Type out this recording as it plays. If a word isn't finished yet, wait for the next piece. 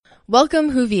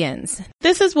Welcome, Whovians.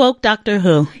 This is Woke Doctor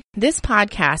Who. This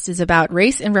podcast is about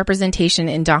race and representation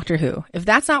in Doctor Who. If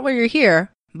that's not why you're here,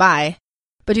 bye.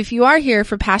 But if you are here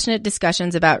for passionate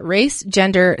discussions about race,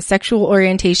 gender, sexual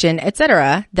orientation,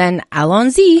 etc., then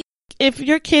allons-y. If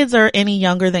your kids are any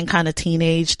younger than kind of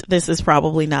teenaged, this is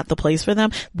probably not the place for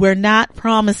them. We're not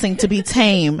promising to be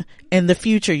tame in the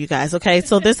future, you guys, okay?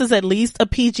 So this is at least a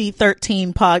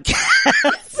PG-13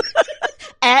 podcast.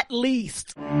 At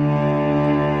least.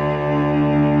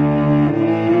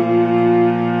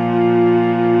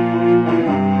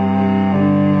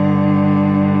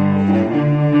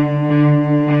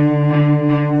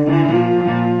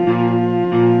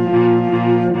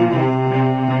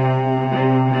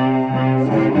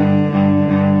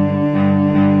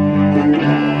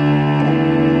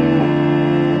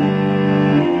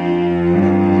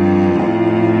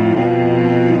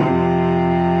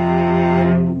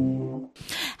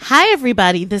 Hi,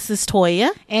 everybody. This is Toya.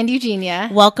 And Eugenia.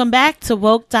 Welcome back to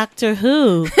Woke Doctor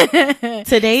Who.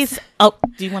 Today's... Oh,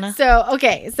 do you want to...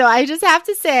 So I just have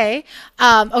to say,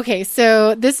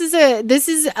 so this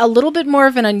is a little bit more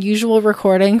of an unusual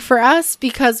recording for us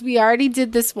because we already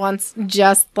did this once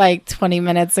just like 20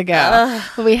 minutes ago.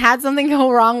 But we had something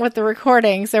go wrong with the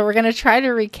recording, so we're going to try to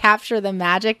recapture the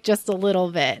magic just a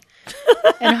little bit.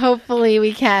 And hopefully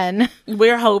we can.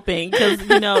 We're hoping because,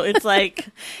 it's like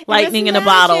lightning in a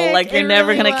bottle. Like you're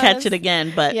never going to catch it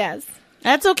again. But yes,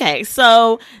 that's okay.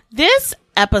 So this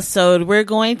episode, we're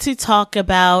going to talk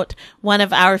about one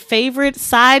of our favorite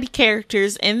side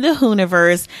characters in the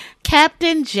Whoniverse,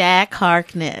 Captain Jack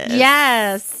Harkness.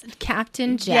 Yes,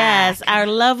 Captain Jack. Yes, our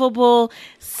lovable,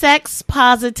 sex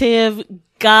positive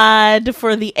God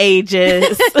for the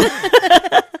ages.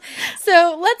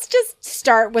 So let's just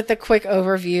start with a quick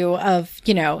overview of,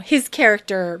 his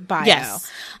character bio.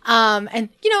 Yes. And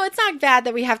it's not bad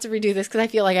that we have to redo this because I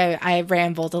feel like I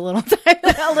rambled a little bit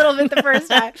the first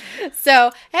time.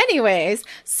 So anyways,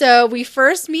 we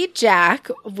first meet Jack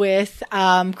with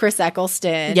Chris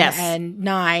Eccleston and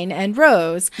Nine and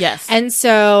Rose. Yes. And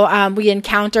so we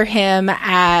encounter him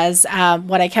as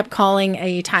what I kept calling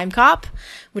a time cop,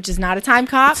 which is not a time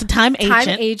cop. It's a time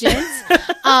agent.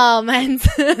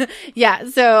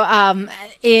 So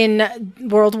in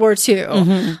World War II.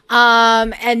 Mm-hmm.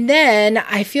 And then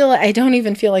I don't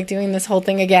even feel like doing this whole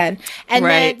thing again. And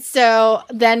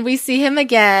then we see him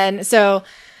again. So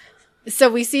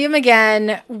we see him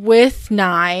again with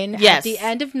Nine at the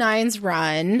end of Nine's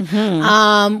run,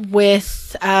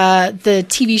 with the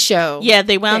TV show. Yeah,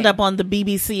 they wound up on the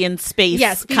BBC in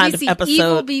Space kind of episode.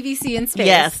 Evil BBC in Space.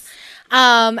 Yes.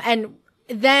 And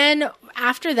then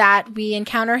after that, we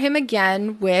encounter him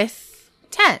again with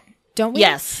 10, don't we?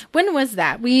 Yes. When was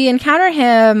that? We encounter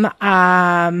him,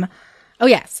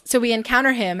 So we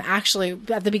encounter him actually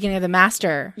at the beginning of the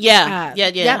Master. Yeah.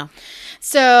 Yep.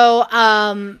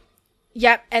 So,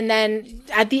 yep. And then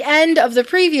at the end of the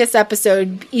previous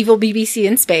episode, Evil BBC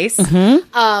in Space,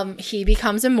 he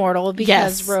becomes immortal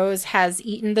because Rose has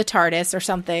eaten the TARDIS or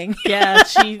something. Yeah,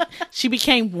 she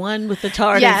became one with the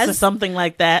TARDIS or something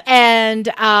like that. And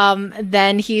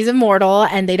then he's immortal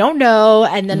and they don't know.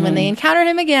 And then when they encounter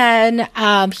him again,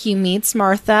 he meets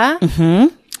Martha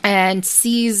and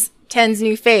sees Ten's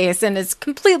new face and is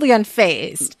completely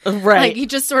unfazed. Right. Like he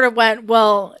just sort of went,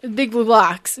 well, big blue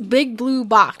box.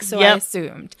 So I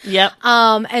assumed. Yep.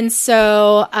 And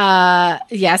so,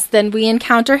 then we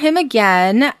encounter him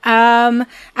again,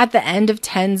 at the end of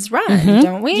Ten's run,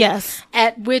 don't we? Yes.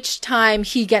 At which time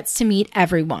he gets to meet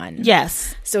everyone.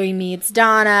 Yes. So he meets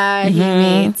Donna, he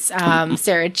meets,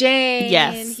 Sarah Jane.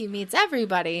 Yes. He meets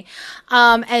everybody.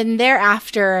 And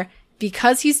thereafter,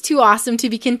 because he's too awesome to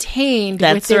be contained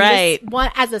this one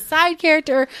as a side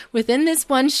character within this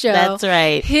one show. That's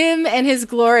right. Him and his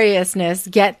gloriousness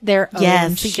get their own show.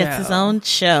 Yes, he gets his own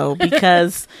show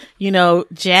because,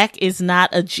 Jack is not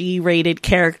a G-rated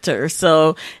character.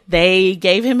 So they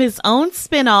gave him his own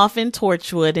spin-off in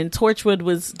Torchwood, and Torchwood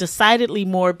was decidedly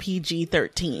more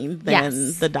PG-13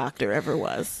 than the Doctor ever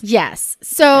was. Yes.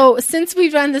 So since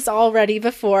we've done this already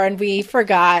before and we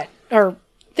forgot, or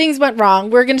things went wrong,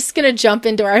 we're just going to jump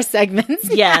into our segments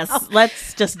now. Yes,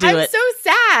 let's just do it. I'm so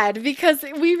sad because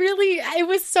it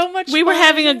was so much fun. We were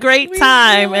having a great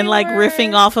time and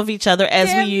riffing off of each other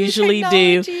as we usually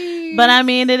do. But I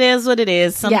mean, it is what it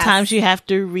is. Sometimes you have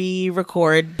to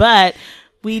re-record, but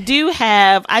we do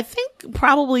have, I think,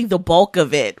 probably the bulk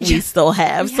of it we still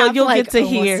have. So you'll get to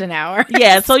hear an hour.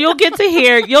 Yeah, so you'll get to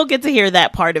hear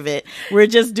that part of it. We're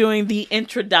just doing the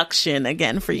introduction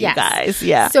again for you guys.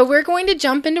 Yeah. So we're going to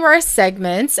jump into our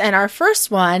segments, and our first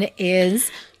one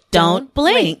is Don't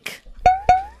Blink.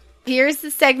 Here's the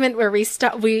segment where we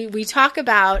talk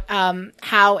about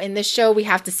how in this show we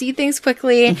have to see things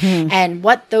quickly and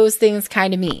what those things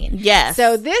kind of mean. Yes.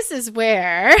 So this is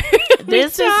where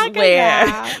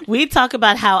we talk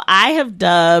about how I have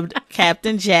dubbed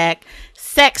Captain Jack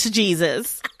Sex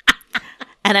Jesus.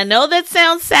 And I know that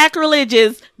sounds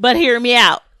sacrilegious, but hear me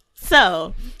out.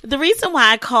 So, the reason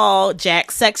why I call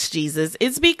Jack Sex Jesus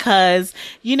is because,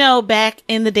 you know, back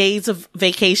in the days of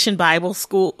Vacation Bible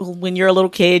School, when you're a little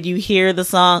kid, you hear the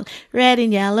song, red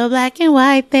and yellow, black and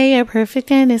white, they are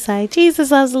perfect in His sight.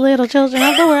 Jesus loves the little children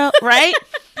of the world, right?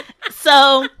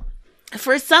 So,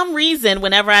 for some reason,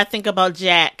 whenever I think about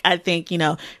Jack, I think, you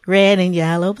know, red and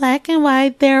yellow, black and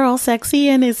white, they're all sexy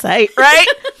in His sight, right?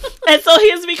 And so he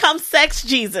has become Sex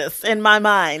Jesus in my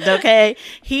mind, okay?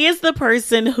 He is the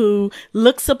person who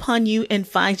looks upon you and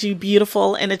finds you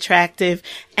beautiful and attractive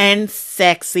and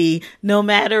sexy, no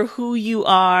matter who you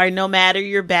are, no matter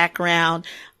your background.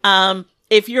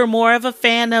 If you're more of a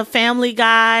fan of Family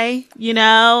Guy, you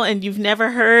know, and you've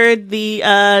never heard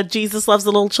the Jesus Loves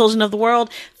the Little Children of the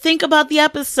World, think about the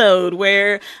episode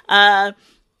where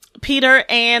Peter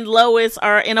and Lois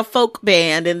are in a folk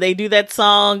band and they do that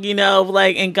song, you know,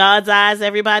 like, in God's eyes,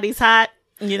 everybody's hot,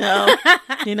 you know,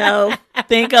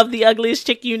 think of the ugliest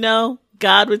chick you know.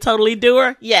 God would totally do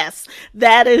her. Yes,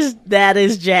 that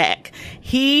is Jack.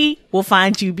 He will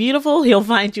find you beautiful. He'll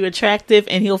find you attractive,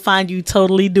 and he'll find you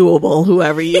totally doable,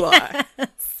 whoever you are.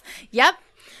 Yep.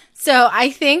 So I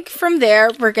think from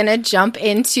there, we're going to jump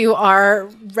into our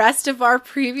rest of our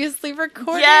previously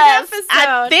recorded episode.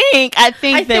 I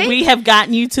think that we have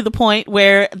gotten you to the point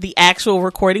where the actual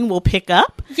recording will pick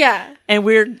up. Yeah. And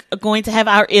we're going to have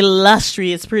our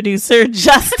illustrious producer,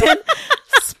 Justin,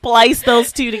 splice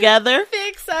those two together.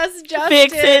 Fix us, Justin.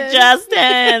 Fix it,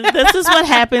 Justin. This is what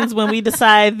happens when we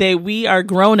decide that we are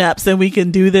grown-ups and we can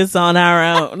do this on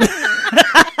our own.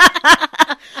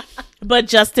 But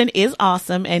Justin is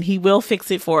awesome and he will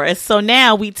fix it for us. So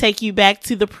now we take you back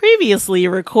to the previously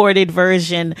recorded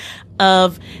version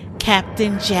of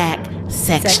Captain Jack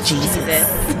Sex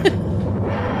Jesus.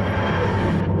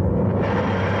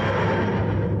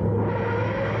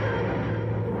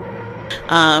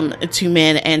 To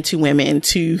men and to women,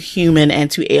 to human and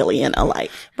to alien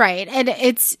alike. Right. And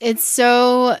it's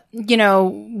so, you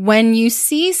know, when you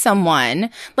see someone,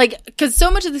 like, because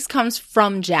so much of this comes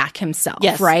from Jack himself,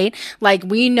 yes. Right? Like,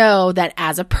 we know that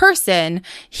as a person,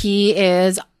 he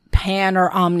is pan or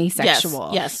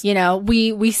omnisexual. Yes. You know,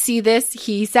 we see this,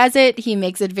 he says it, he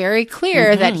makes it very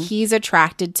clear that he's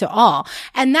attracted to all.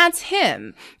 And that's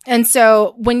him. And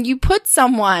so when you put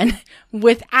someone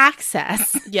with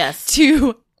access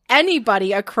to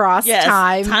anybody across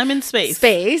time and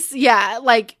space. Yeah.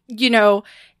 Like, you know,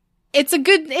 it's a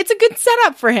good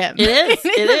setup for him. It is.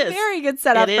 It's a very good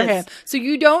setup for him. So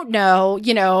you don't know,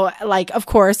 you know, like, of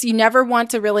course, you never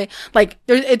want to really, like,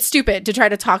 it's stupid to try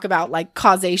to talk about, like,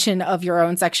 causation of your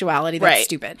own sexuality. That's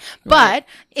stupid. But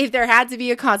if there had to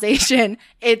be a causation,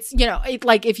 it's, you know,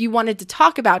 like, if you wanted to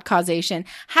talk about causation,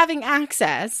 having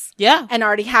access and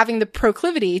already having the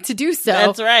proclivity to do so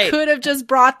That's right. could have just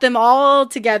brought them all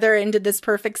together into this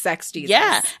perfect sex Jesus.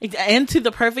 Yeah, into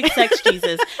the perfect sex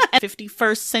Jesus.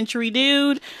 51st century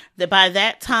dude, that by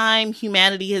that time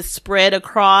humanity has spread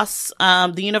across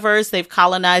the universe. They've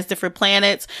colonized different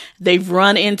planets. They've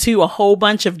run into a whole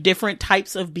bunch of different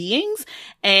types of beings.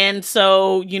 And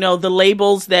so, you know, the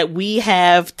labels that we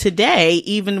have today,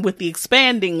 even with the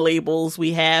expanding labels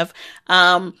we have,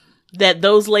 that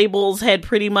those labels had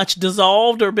pretty much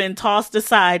dissolved or been tossed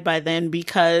aside by then,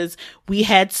 because we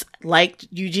had, like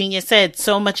Eugenia said,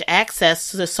 so much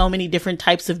access to so many different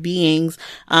types of beings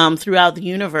throughout the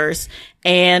universe,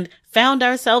 and found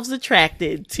ourselves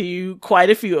attracted to quite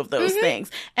a few of those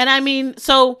things. And I mean,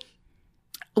 so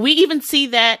we even see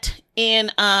that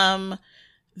in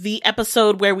the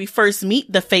episode where we first meet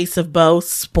the face of Bo.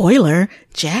 Spoiler,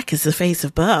 Jack is the face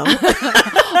of Bo.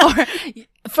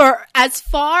 For as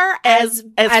far as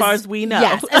we know.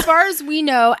 Yes, as far as we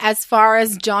know, as far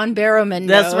as John Barrowman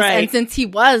knows. That's right. And since he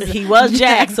was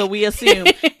Jack, so we assume.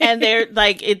 And they're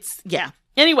like,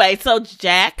 Anyway, so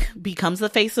Jack becomes the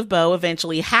face of Bo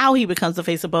eventually. How he becomes the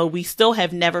face of Bo, we still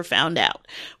have never found out.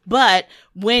 But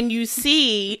when you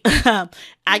see,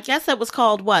 I guess that was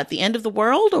called what? The End of the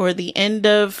World, or the End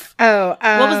of... what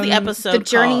was the episode The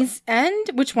Journey's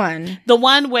End? Which one? The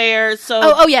one where,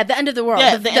 yeah, The End of the World.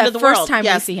 Yeah, the End of the World. First time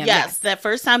we see him. Yes, that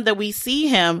first time that we see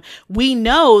him, we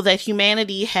know that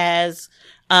humanity has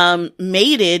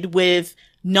mated with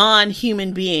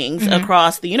non-human beings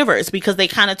across the universe, because they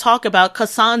kind of talk about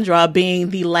Cassandra being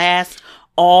the last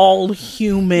all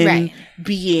human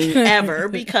being ever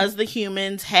because the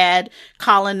humans had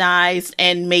colonized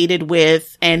and mated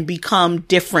with and become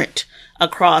different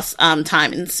across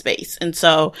time and space. And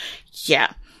so,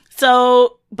 yeah.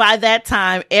 So by that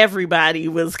time, everybody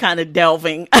was kind of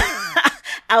delving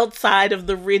outside of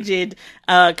the rigid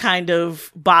kind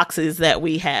of boxes that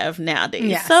we have nowadays.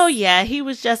 Yes. So yeah, he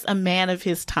was just a man of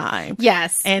his time.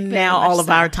 Yes. And now all of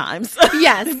our times.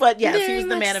 Yes. But yes, he was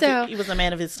a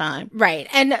man of his time. Right.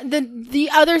 And the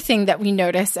other thing that we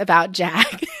notice about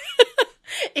Jack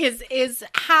is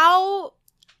how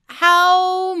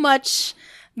much,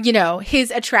 you know,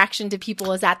 his attraction to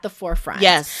people is at the forefront.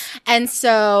 Yes. And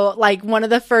so, like, one of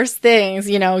the first things,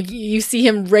 you know, you see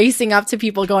him racing up to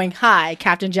people going, "Hi,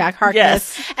 Captain Jack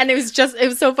Harkness." Yes. And it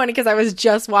was so funny because I was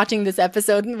just watching this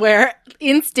episode where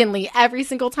instantly, every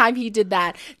single time he did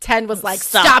that, Ten was like,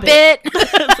 "Stop it.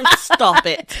 Stop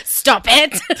it. Stop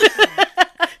it."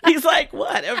 He's like,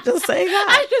 "What? I'm just saying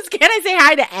hi. Can I say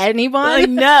hi to anyone?" Like,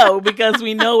 no, because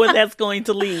we know where that's going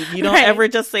to lead. You don't ever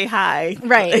just say hi.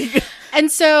 Right. And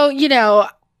so, you know,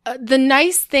 the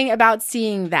nice thing about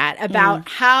seeing that, about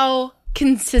how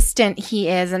consistent he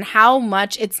is and how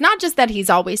much it's not just that he's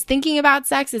always thinking about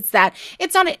sex, it's that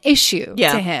it's not an issue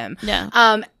to him.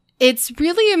 Yeah. It's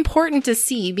really important to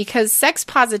see because sex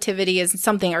positivity is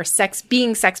something, or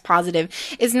being sex positive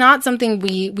is not something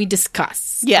we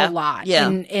discuss a lot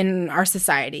in our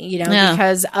society, you know,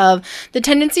 because of the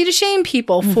tendency to shame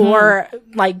people for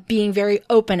like being very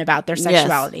open about their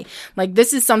sexuality. Yes. Like,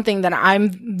 this is something that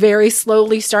I'm very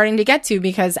slowly starting to get to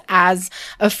because as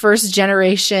a first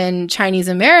generation Chinese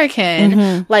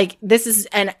American, like, this is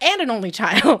an only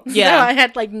child. So I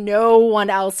had like no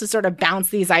one else to sort of bounce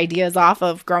these ideas off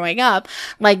of growing up.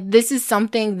 Like, this is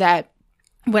something that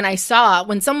when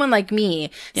someone like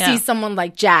me sees someone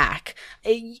like Jack,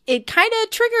 it kind of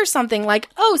triggers something like,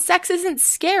 oh, sex isn't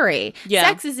scary. Yeah.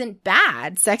 Sex isn't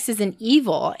bad. Sex isn't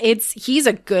evil. He's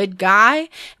a good guy.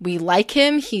 We like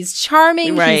him. He's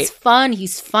charming. Right. He's fun.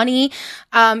 He's funny.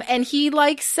 And he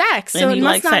likes sex. So it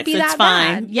must not be that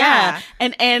bad. Yeah.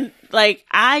 And like,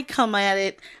 I come at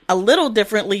it a little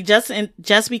differently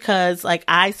just because like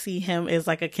I see him as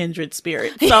like a kindred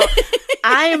spirit. So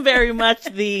I am very much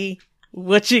the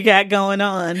what you got going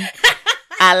on,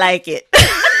 I like it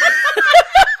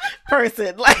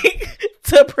person, like,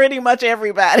 to pretty much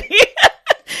everybody.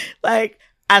 Like,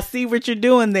 I see what you're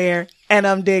doing there and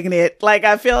I'm digging it. Like,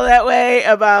 I feel that way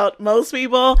about most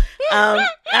people. I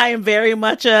am very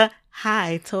much a,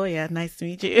 hi, Toya, nice to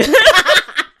meet you.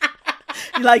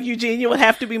 Like, Eugenia would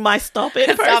have to be my stop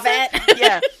it person. Stop it.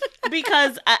 Yeah.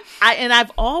 Because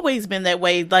I've always been that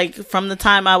way, like, from the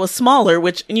time I was smaller,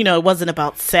 which, you know, it wasn't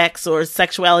about sex or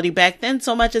sexuality back then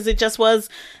so much as it just was,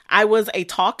 I was a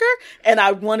talker and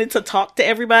I wanted to talk to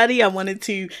everybody. I wanted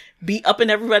to be up in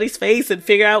everybody's face and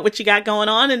figure out what you got going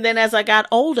on. And then as I got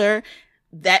older,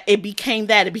 it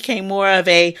became more of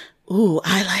a, ooh,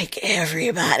 I like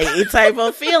everybody type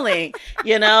of feeling,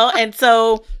 you know? And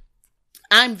so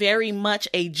I'm very much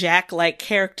a Jack-like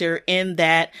character in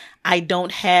that I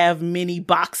don't have many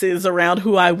boxes around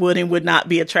who I would and would not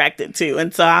be attracted to.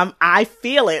 And so I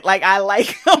feel it. Like, I like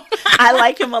him. I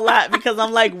like him a lot because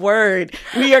I'm like, word,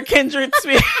 we are kindred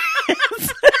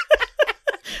spirits.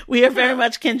 We are very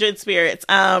much kindred spirits.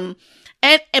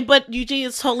 But Eugene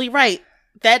is totally right.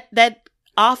 That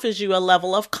offers you a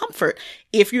level of comfort.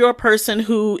 If you're a person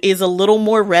who is a little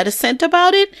more reticent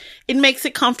about it, it makes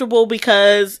it comfortable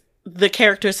because the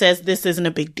character says this isn't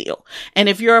a big deal. And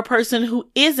if you're a person who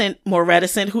isn't more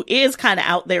reticent, who is kind of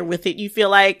out there with it, you feel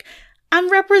like,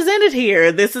 I'm represented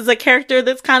here. This is a character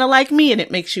that's kind of like me, and it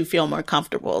makes you feel more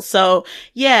comfortable. So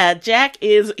yeah, Jack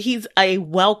he's a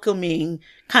welcoming,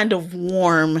 kind of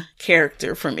warm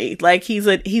character for me. Like, he's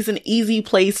an easy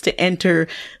place to enter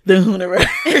the universe.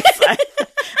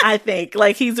 I think,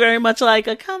 like, he's very much like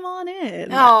a come on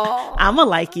in. Aww. I'ma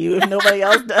like you if nobody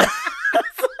else does.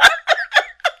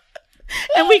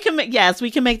 And we can make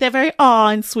that very aw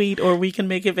and sweet, or we can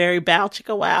make it very bow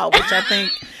chicka wow, which I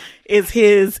think is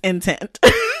his intent.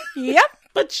 Yep.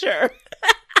 But sure.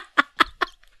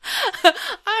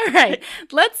 All right.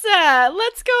 Let's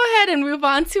go ahead and move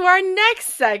on to our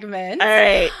next segment. All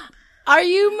right. Are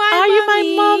you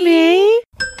my mommy?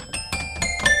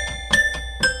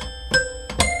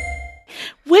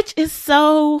 Which is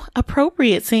so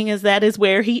appropriate, seeing as that is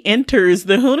where he enters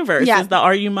the Hooniverse, is the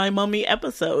Are You My Mummy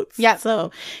episodes. Yeah.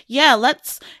 So, yeah,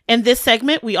 in this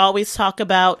segment, we always talk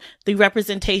about the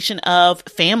representation of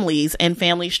families and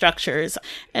family structures.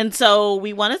 And so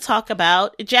we want to talk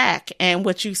about Jack and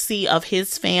what you see of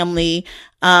his family,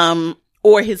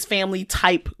 or his family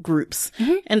type groups.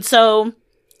 Mm-hmm. And so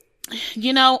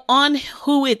you know, on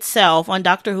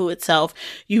Doctor Who itself,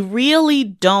 you really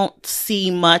don't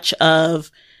see much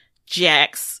of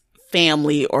Jack's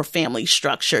family or family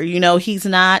structure. You know, he's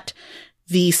not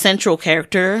the central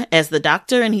character as the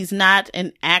Doctor, and he's not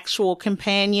an actual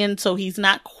companion, so he's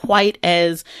not quite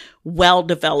as well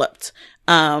developed.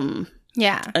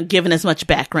 Given as much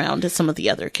background as some of the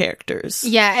other characters.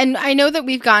 Yeah, and I know that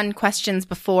we've gotten questions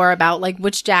before about, like,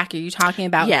 which Jack are you talking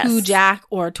about? Yes. Who Jack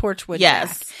or Torchwood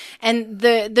Jack? And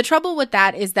the trouble with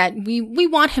that is that we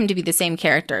want him to be the same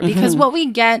character, because what we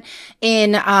get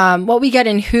in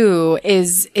Who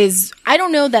is I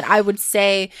don't know that I would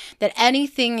say that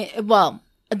anything, well,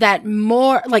 that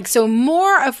more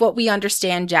of what we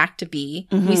understand Jack to be,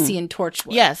 we see in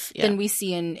Torchwood than we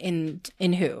see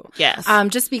in Who. Yes.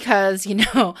 Just because, you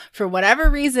know, for whatever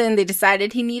reason, they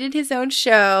decided he needed his own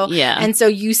show. Yeah. And so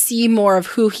you see more of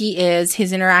who he is,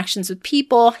 his interactions with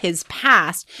people, his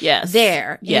past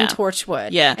there in Torchwood.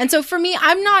 Yeah. And so for me,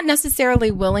 I'm not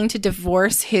necessarily willing to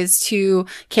divorce his two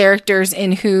characters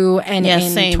in Who and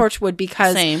in Torchwood,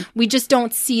 because we just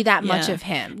don't see that much of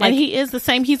him. Like, and he is the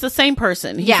same. He's the same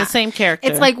person. He's the same character.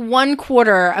 It's like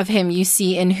 1/4 of him you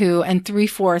see in Who, and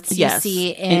 3/4 you see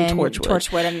in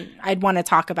Torchwood. And I'd want to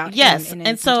talk about him in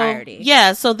his entirety.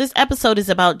 Yeah, so this episode is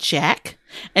about Jack.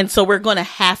 And so we're going to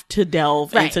have to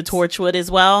delve into Torchwood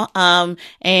as well.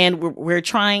 And we're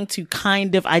trying to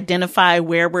kind of identify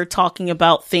where we're talking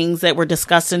about things that were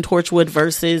discussed in Torchwood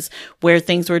versus where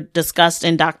things were discussed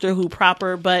in Doctor Who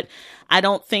proper. But I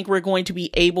don't think we're going to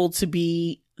be able to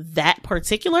be that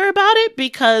particular about it,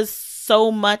 because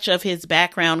so much of his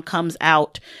background comes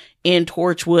out in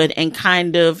Torchwood and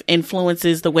kind of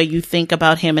influences the way you think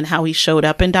about him and how he showed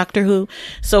up in Doctor Who.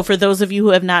 So for those of you who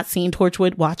have not seen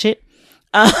Torchwood, watch it.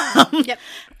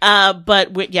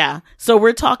 So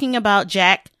we're talking about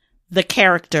Jack, the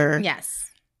character.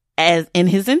 As in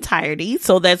his entirety.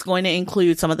 So that's going to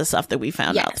include some of the stuff that we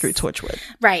found out through Torchwood.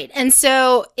 Right. And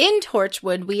so in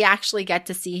Torchwood, we actually get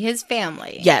to see his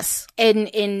family. Yes.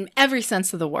 In every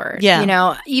sense of the word. Yeah. You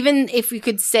know, even if we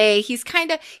could say he's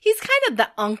kind of the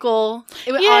uncle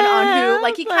on Who.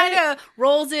 Like, he kind of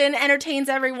rolls in, entertains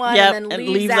everyone, and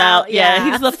then leaves out.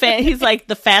 Yeah. He's like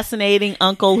the fascinating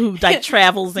uncle who like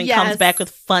travels and comes back with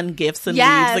fun gifts and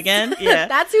leaves again. Yeah.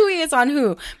 That's who he is on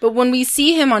Who. But when we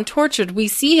see him on Torchwood, we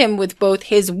see him with both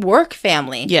his work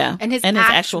family and his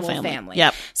actual family.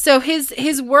 Yep. So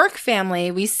his work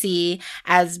family we see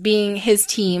as being his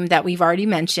team that we've already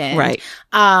mentioned. Right.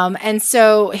 And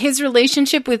so his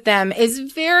relationship with them is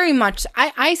very much,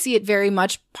 I see it very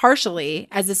much partially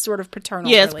as a sort of paternal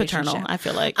relationship. It's paternal, I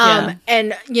feel like.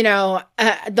 And, you know,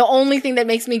 the only thing that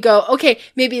makes me go, okay,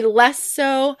 maybe less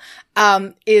so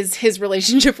is his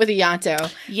relationship with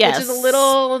Ianto. Yes. Which is a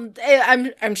little,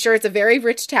 I'm sure it's a very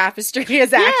rich tapestry,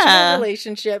 his actual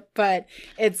relationship, but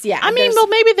it's, I mean, well,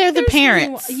 maybe they're the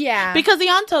parents. Yeah. Because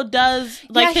Ianto does,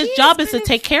 like, his job is to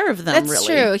take care of them, that's really.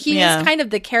 True. He is kind of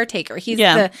the caretaker. He's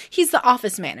the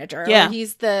office manager. Yeah. Or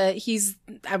he's,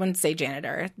 I wouldn't say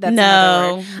janitor. That's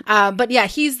another word. But yeah,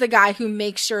 he's the guy who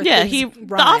makes sure things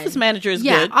run. The office manager is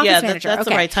good. Office manager. That's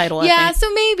the right title, I think.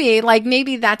 So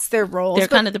maybe that's their roles. They're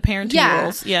kind of the parenting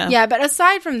roles. Yeah, but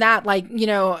aside from that, like, you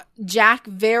know, Jack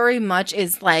very much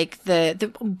is like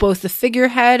the both the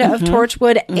figurehead of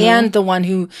Torchwood and the one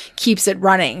who keeps it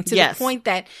running, to the point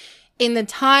that in the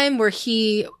time where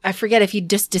I forget if he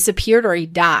just disappeared or he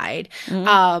died.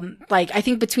 Like, I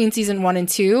think between season 1 and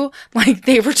 2, like,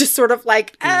 they were just sort of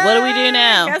like, what do we do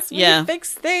now? I guess we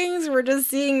fix things. We're just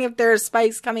seeing if there's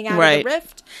spikes coming out of the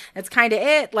rift. That's kind of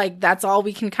it. Like, that's all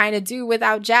we can kind of do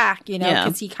without Jack, you know,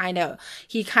 because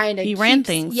he ran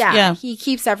things. Yeah. He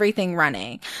keeps everything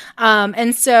running.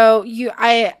 And so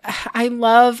I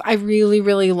really,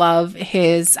 really love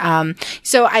his,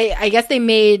 so I guess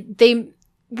they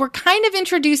were kind of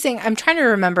introducing, I'm trying to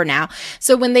remember now.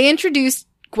 So when they introduced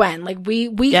Gwen, like we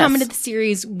come into the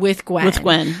series with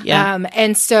Gwen.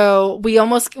 And so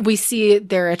we see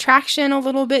their attraction a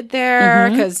little bit there,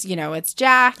 because, you know, it's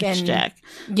Jack,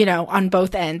 you know, on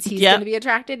both ends, he's going to be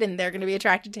attracted and they're going to be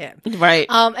attracted to him. Right.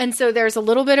 And so there's a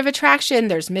little bit of attraction,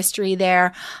 there's mystery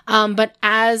there. But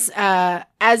as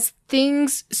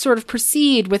things sort of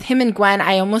proceed with him and Gwen,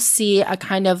 I almost see a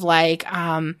kind of like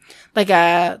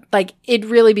it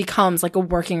really becomes like a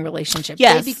working relationship.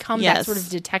 Yes. They become that sort of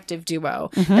detective duo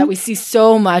that we see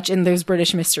so much in those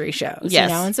British mystery shows, you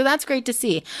know? And so that's great to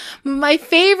see. My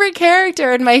favorite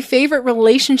character and my favorite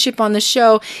relationship on the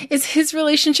show is his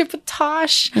relationship with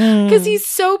Tosh, because he's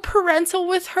so parental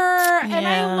with her. And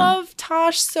I love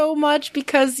Tosh so much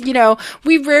because, you know,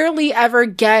 we rarely ever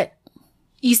get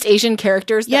East Asian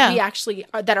characters that we actually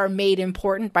that are made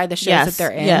important by the shows that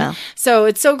they're in. Yeah. So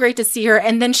it's so great to see her.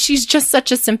 And then she's just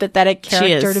such a sympathetic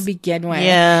character to begin with.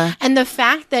 Yeah. And the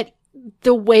fact that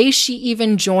the way she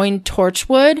even joined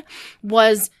Torchwood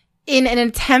was in an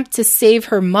attempt to save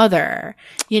her mother,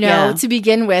 to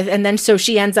begin with. And then so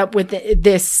she ends up with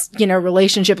this,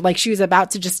 relationship, like she was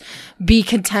about to just be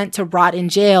content to rot in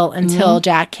jail until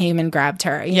Jack came and grabbed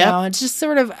her. You know, it's just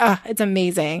sort of, it's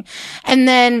amazing. And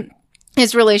then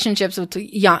his relationships with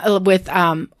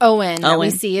Owen that we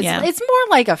see, it's more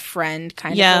like a friend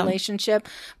kind of relationship,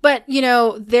 but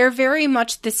they're very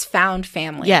much this found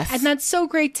family, and that's so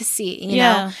great to see, you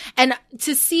know, and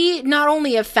to see not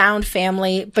only a found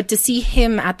family, but to see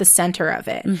him at the center of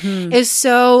it is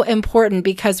so important,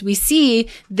 because we see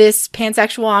this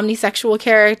pansexual, omnisexual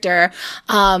character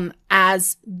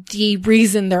as the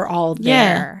reason they're all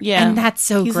there. Yeah. And that's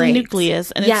so He's great. He's the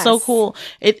nucleus. And it's so cool.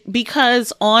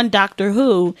 Because on Doctor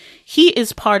Who, he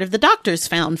is part of the Doctor's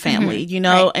found family,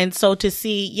 and so to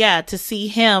see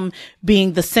him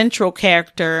being the central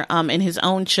character, in his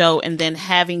own show, and then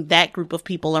having that group of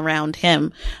people around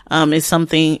him, is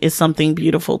something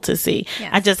beautiful to see.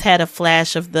 Yes. I just had a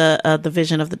flash of the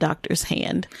vision of the Doctor's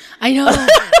hand. I know.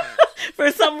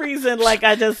 For some reason, like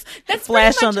I just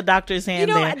flashed on the Doctor's hand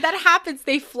there. That happens.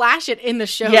 They flash it in the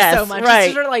show so much. Right.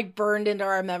 It's sort of like burned into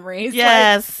our memories.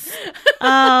 Yes.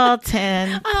 Oh,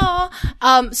 10.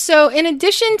 So in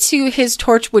addition to his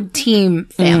Torchwood team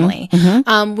family,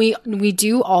 we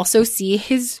do also see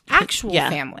his actual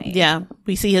family. Yeah.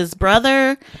 We see his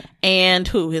brother and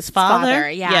his father?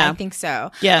 Yeah, I think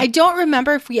so. Yeah. I don't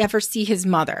remember if we ever see his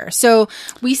mother. So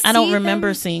we see I don't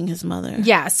remember seeing his mother.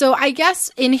 Yeah. So I guess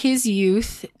in his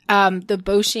youth, the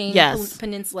Boshane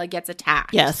Peninsula gets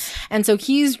attacked. Yes. And so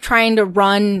he's trying to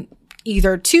run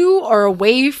either to or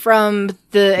away from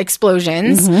the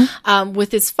explosions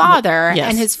with his father.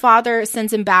 And his father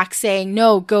sends him back saying,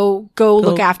 no, go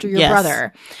look after your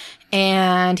brother.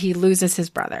 And he loses his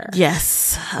brother.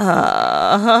 Yes.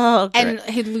 And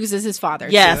he loses his father,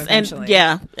 too, eventually.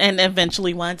 And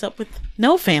eventually winds up with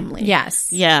no family.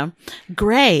 Yes. Yeah.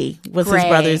 Gray was his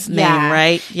brother's name,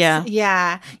 right? Yeah.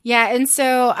 Yeah. Yeah. And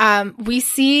so we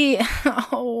see,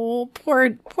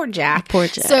 poor Jack. Poor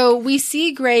Jack. So we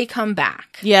see Gray come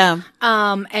back. Yeah.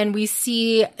 And we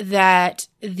see that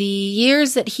the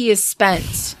years that he has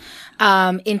spent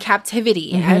in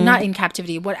captivity, not in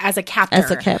captivity, as a captor. As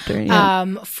a captor,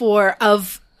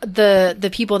 of the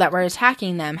people that were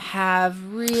attacking them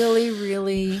have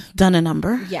really done a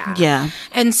number. Yeah. Yeah.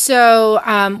 And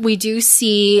so we do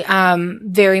see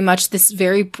very much this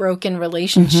very broken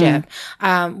relationship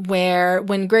where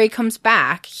when Gray comes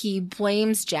back, he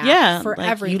blames Jack for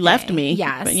everything. You left me.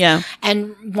 Yes. Yeah.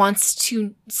 And wants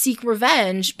to seek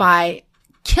revenge by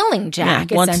killing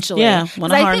Jack, essentially.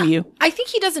 Want to harm you. I think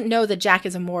he doesn't know that Jack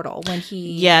is immortal when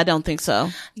he... Yeah, I don't think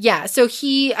so. Yeah, so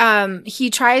he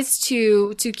tries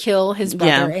to kill his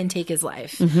brother and take his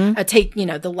life. Take,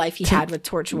 the life he had with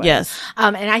Torchwood. Yes.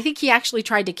 And I think he actually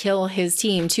tried to kill his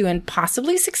team, too, and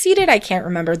possibly succeeded. I can't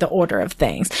remember the order of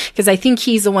things. Because I think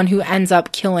he's the one who ends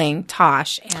up killing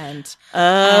Tosh and...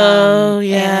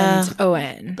 and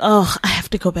Owen. Oh, I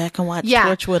have to go back and watch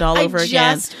Torchwood all over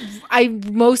again. I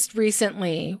most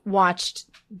recently watched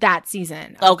that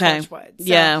season of Torchwood.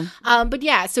 So,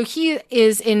 but so he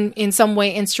is in some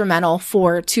way instrumental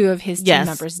for two of his team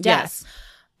members' deaths.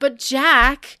 But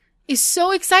Jack is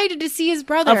so excited to see his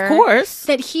brother. Of course.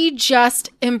 That he just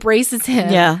embraces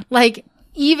him. Yeah. Like,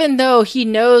 even though he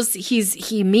knows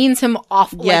he means him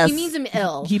awful, like he means him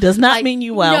ill. He does not mean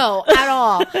you well. No, at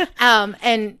all.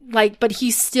 But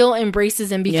he still embraces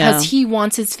him because he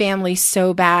wants his family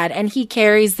so bad, and he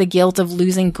carries the guilt of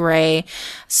losing Gray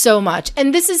so much.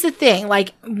 And this is the thing,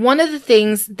 like one of the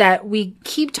things that we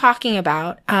keep talking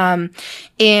about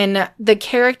in the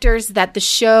characters that the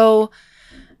show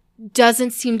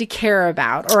doesn't seem to care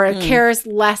about, or cares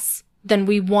less than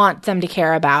we want them to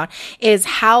care about, is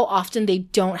how often they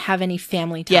don't have any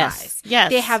family ties. Yes.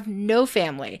 They have no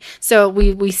family. So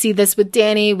we see this with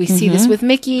Danny. We see this with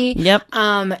Mickey. Yep.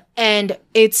 And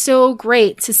it's so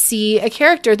great to see a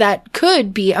character that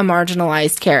could be a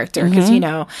marginalized character, because,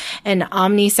 an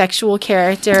omnisexual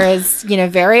character is,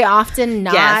 very often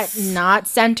not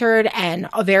centered, and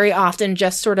very often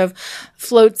just sort of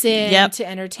floats in to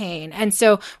entertain. And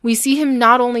so we see him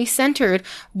not only centered,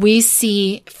 we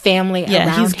see family family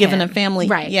around he's given him. a family.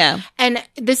 Right. Yeah. And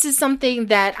this is something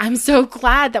that I'm so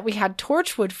glad that we had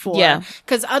Torchwood for. Yeah.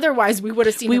 Because otherwise we would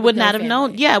have seen we him would with no not have known.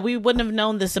 family. Yeah, we wouldn't have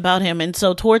known this about him. And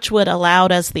so Torchwood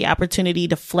allowed us the opportunity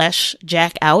to flesh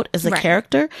Jack out as a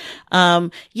character.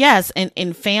 Yes. And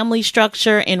in family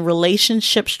structure, in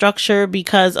relationship structure,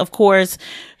 because of course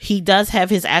he does have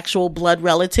his actual blood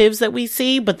relatives that we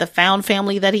see, but the found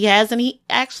family that he has, and he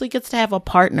actually gets to have a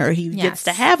partner. He gets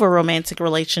to have a romantic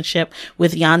relationship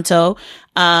with Yanto.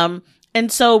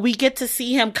 And so we get to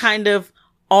see him kind of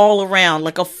all around,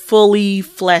 like a fully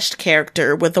fleshed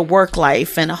character with a work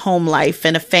life and a home life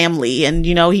and a family. And,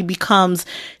 you know, he becomes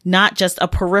not just a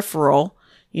peripheral,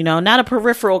 you know, not a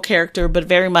peripheral character, but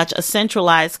very much a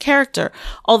centralized character.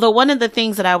 Although one of the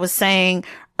things that I was saying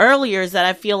earlier is that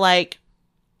I feel like,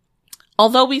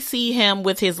 although we see him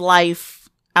with his life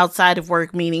outside of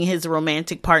work, meaning his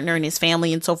romantic partner and his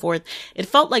family and so forth, it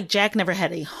felt like Jack never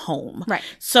had a home. Right.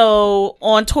 So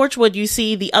on Torchwood, you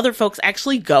see the other folks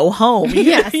actually go home.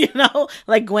 Yes. You know,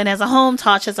 like Gwen has a home,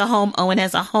 Tosh has a home, Owen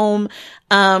has a home.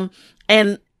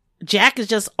 And Jack is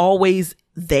just always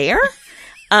there.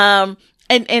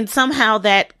 And somehow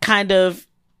that kind of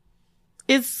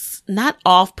is not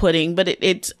off-putting, but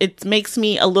it makes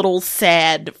me a little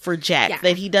sad for Jack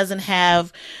that he doesn't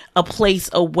have a place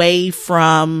away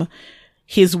from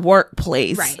his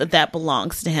workplace that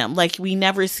belongs to him. Like, we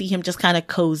never see him just kind of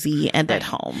cozy and at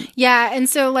home. Yeah, and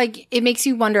so like it makes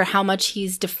you wonder how much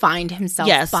he's defined himself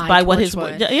by what his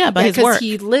work. by his work. Because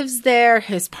he lives there,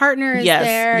 his partner is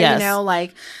there, you know,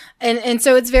 like. And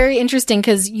so it's very interesting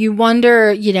because you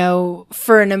wonder, you know,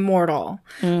 for an immortal,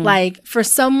 like for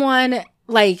someone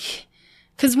like,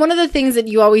 because one of the things that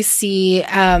you always see,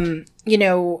 you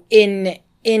know, in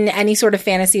any sort of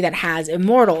fantasy that has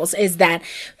immortals is that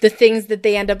the things that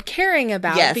they end up caring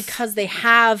about because they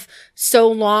have so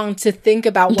long to think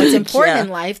about what's important in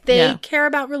life, they care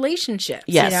about relationships,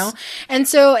 you know? And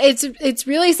so it's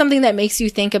really something that makes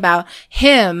you think about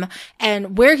him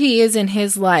and where he is in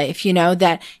his life, you know,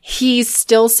 that he's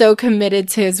still so committed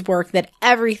to his work that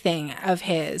everything of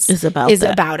his is about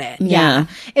it. Yeah.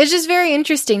 It's just very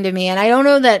interesting to me. And I don't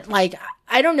know that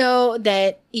I don't know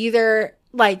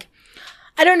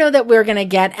that we're going to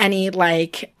get any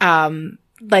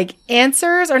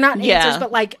answers or not answers,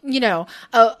 but like, you know,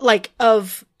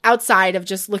 of outside of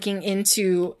just looking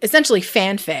into essentially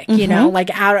fanfic, you know, like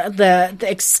out of the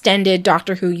extended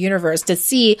Doctor Who universe to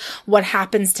see what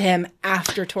happens to him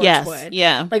after Torchwood.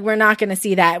 Yeah. Like, we're not going to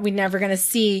see that. We're never going to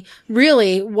see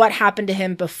really what happened to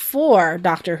him before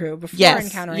Doctor Who, before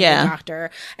encountering the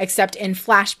Doctor, except in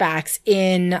flashbacks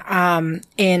in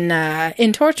Torchwood.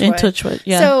 In Torchwood,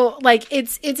 yeah. So like,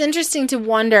 it's interesting to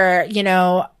wonder, you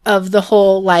know, of the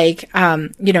whole, like,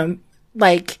 you know,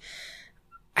 like,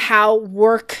 how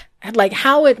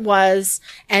it was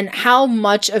and how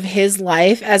much of his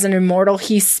life as an immortal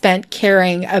he spent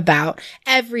caring about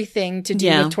everything to do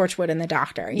with Torchwood and the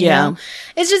Doctor. You know?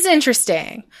 It's just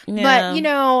interesting. But, you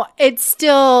know, it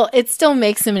still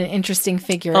makes him an interesting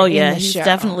figure. Oh, yeah. He's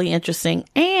definitely interesting.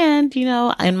 And, you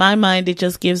know, in my mind, it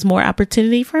just gives more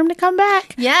opportunity for him to come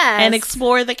back. Yes. And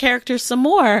explore the characters some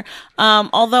more.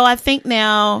 Although I think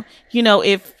now, you know,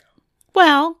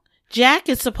 Jack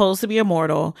is supposed to be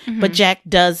immortal, but Jack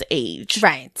does age.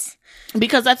 Right.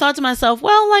 Because I thought to myself,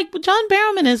 well, like, John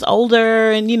Barrowman is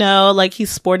older and, you know, like, he's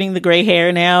sporting the gray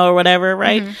hair now or whatever,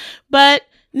 right? But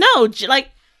no, like,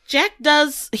 Jack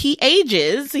he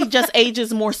ages. He just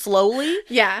ages more slowly.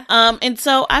 Yeah. And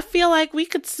so I feel like we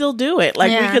could still do it.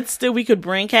 Like, we could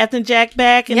bring Captain Jack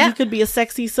back and he could be a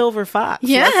sexy silver fox.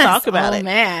 Yes. Let's talk about it.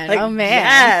 Man. Like, oh, man.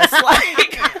 Yes.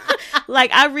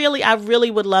 Like, I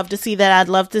really would love to see that. I'd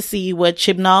love to see what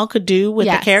Chibnall could do with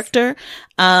the character.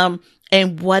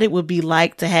 And what it would be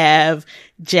like to have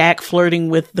Jack flirting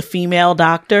with the female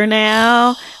Doctor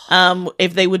now.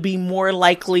 If they would be more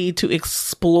likely to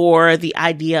explore the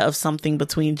idea of something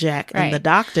between Jack and the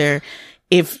Doctor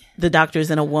if the Doctor's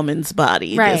in a woman's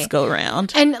body this go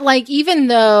round. And like, even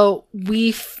though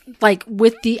like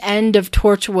with the end of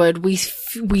Torchwood, we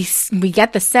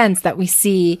get the sense that we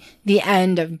see the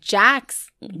end of Jack's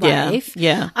life.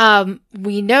 Yeah.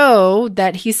 We know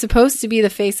that he's supposed to be the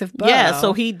face of Bo. Yeah.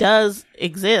 So he does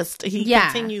exist. He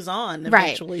continues on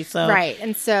eventually. So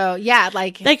and so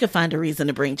like they could find a reason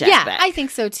to bring Jack back. Yeah, I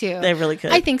think so too. They really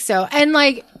could. I think so. And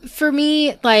like, for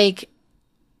me, like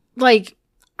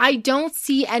I don't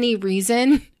see any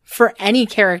reason for any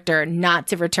character not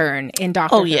to return in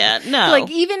Doctor Who. Oh yeah, no.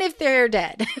 Like even if they're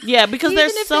dead. Yeah, because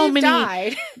there's so many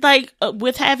died. like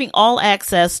with having all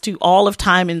access to all of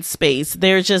time and space,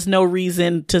 there's just no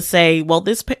reason to say, well,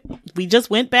 we just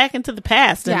went back into the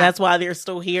past and that's why they're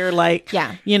still here. Like,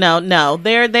 no,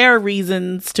 there are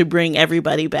reasons to bring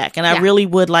everybody back. And I really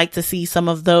would like to see some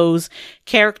of those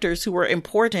characters who were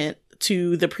important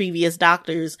to the previous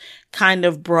Doctors kind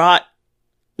of brought,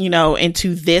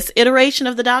 into this iteration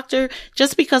of the Doctor,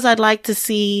 just because I'd like to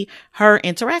see her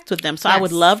interact with them. So I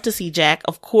would love to see Jack.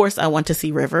 Of course, I want to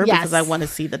see River because I want to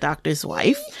see the Doctor's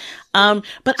wife.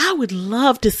 But I would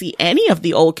love to see any of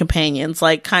the old companions,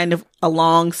 like kind of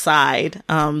alongside,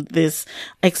 this,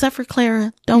 except for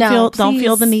Clara. Don't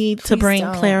feel the need to bring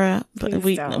Clara, but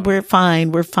we're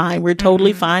fine. We're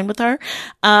totally fine with her.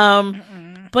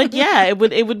 But yeah, it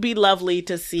would be lovely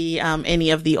to see any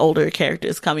of the older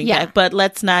characters coming back. But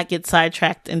let's not get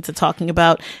sidetracked into talking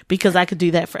about, because I could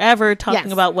do that forever,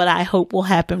 talking about what I hope will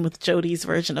happen with Jodie's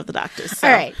version of the Doctor. So.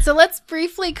 All right, so let's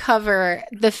briefly cover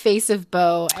the face of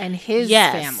Bo and his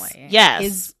family. Yes.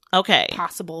 His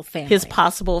possible family. His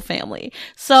possible family.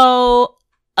 So,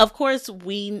 of course,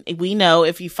 we know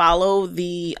if you follow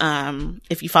the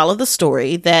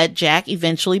story that Jack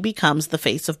eventually becomes the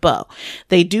face of Bo.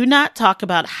 They do not talk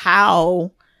about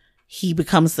how he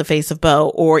becomes the face of Bo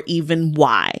or even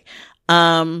why.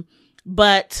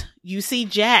 But you see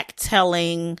Jack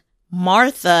telling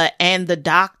Martha and the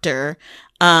Doctor,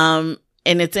 and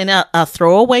it's in a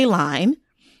throwaway line,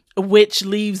 which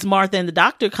leaves Martha and the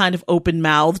Doctor kind of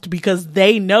open-mouthed because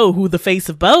they know who the face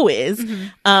of Bo is.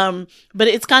 Mm-hmm. But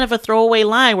it's kind of a throwaway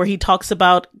line where he talks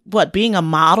about being a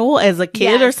model as a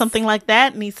kid or something like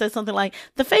that. And he says something like,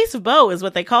 the face of Bo is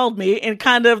what they called me. And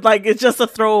kind of like, it's just a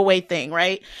throwaway thing,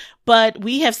 right? But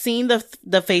we have seen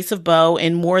the face of Bo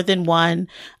in more than one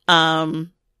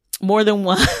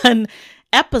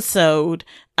episode.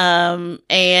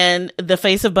 And the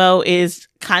face of Bo is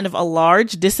kind of a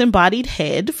large disembodied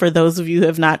head. For those of you who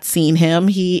have not seen him,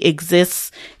 he exists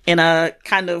in a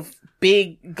kind of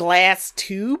big glass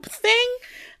tube thing.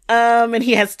 And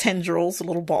he has tendrils,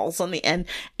 little balls on the end,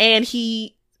 and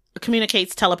he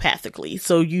communicates telepathically.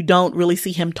 So you don't really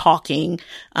see him talking,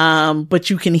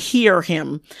 but you can hear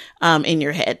him, in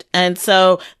your head. And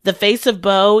so the face of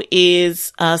Bo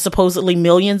is, supposedly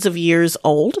millions of years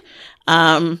old.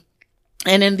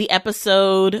 And in the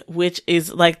episode, which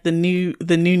is like the new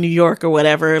New York or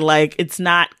whatever, like it's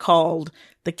not called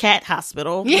the Cat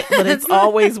Hospital, but it's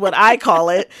always what I call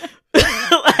it.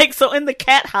 Like, so in the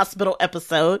Cat Hospital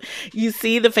episode, you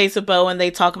see the face of Bo and they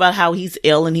talk about how he's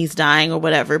ill and he's dying or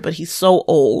whatever, but he's so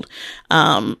old.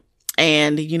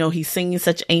 And, he's singing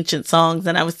such ancient songs.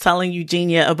 And I was telling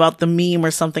Eugenia about the meme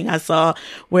or something I saw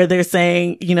where they're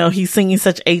saying, he's singing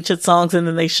such ancient songs. And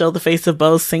then they show the face of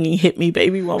Bo singing Hit Me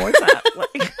Baby One More Time.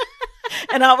 Like,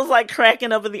 and I was like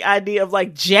cracking up at the idea of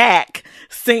like Jack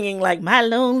singing like, my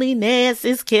loneliness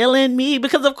is killing me.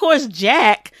 Because of course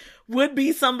Jack would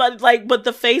be somebody like, but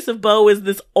the face of Bo is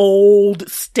this old,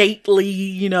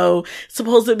 stately,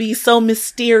 supposed to be so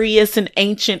mysterious and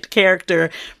ancient character.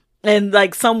 And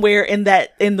like somewhere in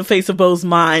the face of Bo's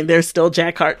mind, there's still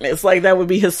Jack Harkness. Like that would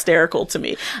be hysterical to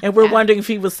me. And we're wondering if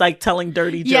he was like telling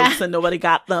dirty jokes and nobody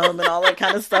got them and all that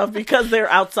kind of stuff because they're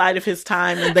outside of his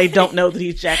time and they don't know that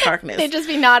he's Jack Harkness. They'd just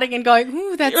be nodding and going,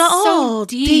 ooh, that's so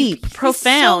deep,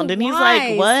 profound. So and he's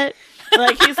like, what?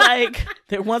 Like, he's like,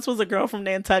 there once was a girl from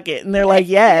Nantucket. And they're like,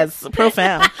 yes,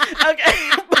 profound. Okay.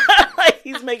 But like,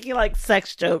 he's making like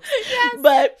sex jokes.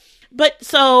 Yes. But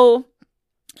so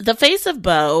the face of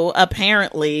Bo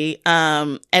apparently,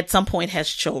 at some point has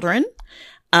children.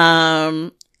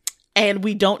 And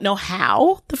we don't know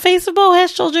how the face of Bo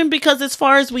has children because as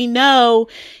far as we know,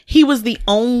 he was the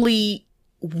only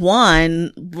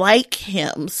one like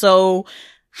him. So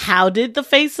how did the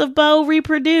face of Bo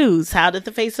reproduce? How did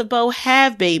the face of Bo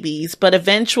have babies? But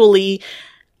eventually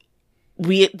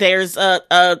there's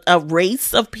a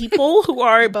race of people who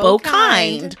are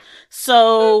Bo-kind.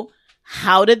 So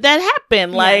how did that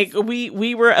happen? Like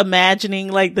we were imagining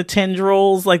like the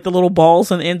tendrils, like the little balls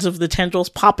and ends of the tendrils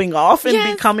popping off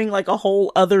and becoming like a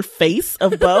whole other face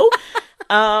of Bo.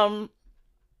 But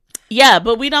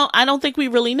I don't think we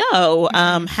really know,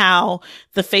 how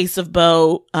the face of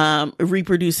Bo,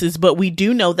 reproduces, but we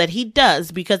do know that he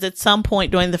does because at some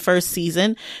point during the first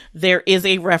season, there is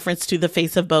a reference to the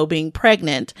face of Bo being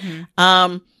pregnant.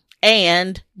 Mm-hmm.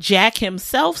 And Jack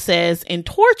himself says in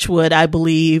Torchwood, I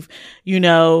believe,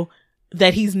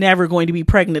 that he's never going to be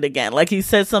pregnant again. Like he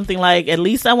says something like, at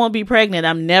least I won't be pregnant.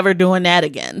 I'm never doing that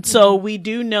again. Mm-hmm. So we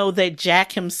do know that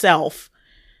Jack himself,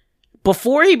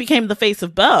 before he became the face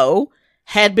of Bo,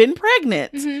 had been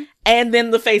pregnant. And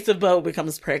then the face of Bo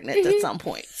becomes pregnant at some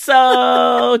point.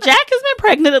 So Jack has been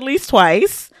pregnant at least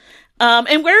twice.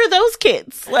 And where are those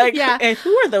kids? Like, and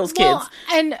who are those kids?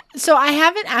 And so I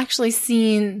haven't actually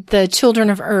seen the Children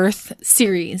of Earth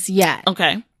series yet.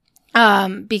 Okay.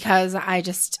 Because I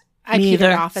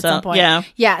petered off at some point.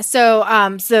 Yeah.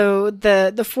 So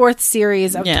the fourth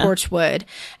series of Torchwood.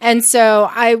 And so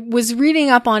I was reading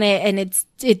up on it, and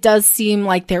it does seem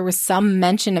like there was some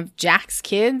mention of Jack's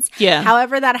kids. Yeah.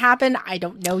 However that happened, I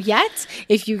don't know yet.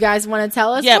 If you guys want to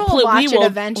tell us, we'll watch it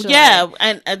eventually. Yeah.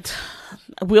 And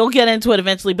we'll get into it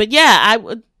eventually. But yeah, I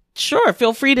would. Sure,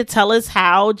 feel free to tell us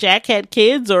how Jack had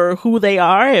kids or who they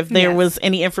are, if there was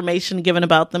any information given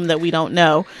about them that we don't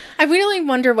know. I really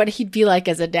wonder what he'd be like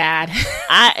as a dad.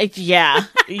 I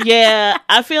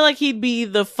feel like he'd be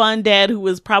the fun dad who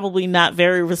was probably not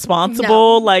very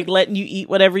responsible, like letting you eat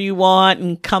whatever you want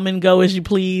and come and go as you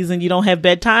please, and you don't have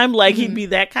bedtime. Like he'd be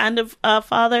that kind of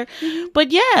father.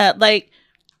 But yeah, like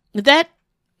that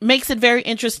makes it very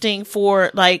interesting for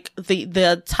like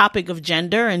the topic of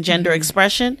gender and gender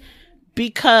expression,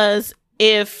 because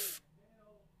if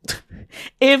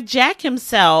Jack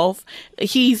himself,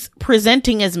 he's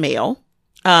presenting as male,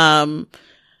 but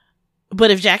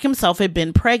if Jack himself had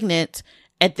been pregnant,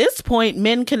 at this point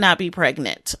men cannot be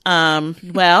pregnant.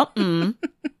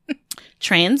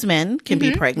 Trans men can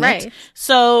be pregnant. Right.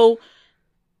 So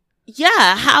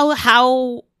yeah,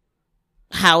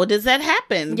 how does that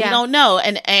happen? We don't know.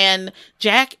 And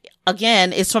Jack,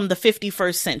 again, is from the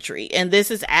 51st century. And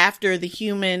this is after the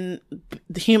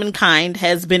humankind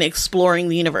has been exploring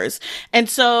the universe. And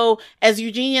so, as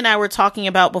Eugenia and I were talking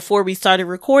about before we started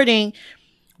recording,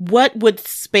 what would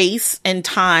space and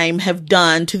time have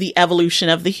done to the evolution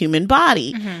of the human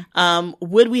body?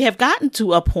 Would we have gotten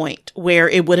to a point where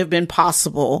it would have been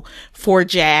possible for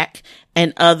Jack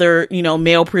and other,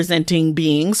 male presenting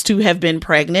beings to have been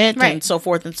pregnant and so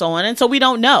forth and so on? And so we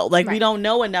don't know. Like, we don't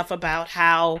know enough about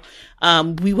how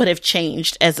we would have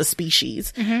changed as a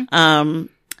species.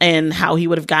 And how he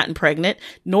would have gotten pregnant,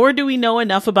 nor do we know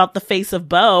enough about the face of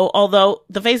Bo, although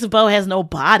the face of Bo has no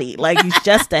body. Like, he's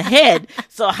just a head.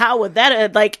 So how would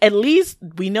that, at least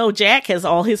we know Jack has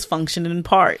all his functioning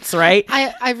parts, right?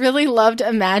 I really loved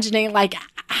imagining,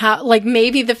 how,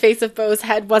 maybe the face of Bo's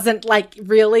head wasn't,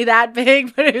 really that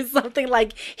big, but it was something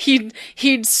like he'd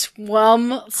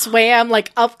swam,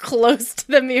 up close to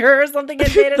the mirror or something.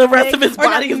 And made it the rest of his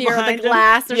body is mirror, behind the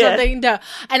glass or something. No.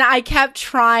 And I kept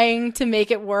trying to make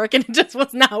it work, and it just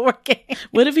was not working.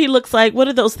 What if he looks like, what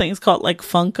are those things called? Like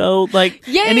Funko?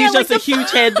 And he's just a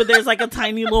huge head, but there's a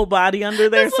tiny little body under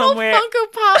there somewhere.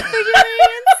 Funko Pop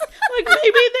figurines.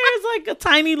 Maybe there's a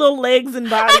tiny little legs and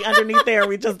body underneath there.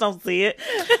 We just don't see it.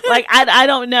 I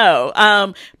don't know.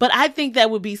 But I think that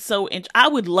would be so I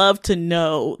would love to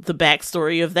know the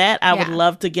backstory of that. I would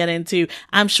love to get into,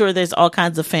 I'm sure there's all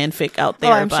kinds of fanfic out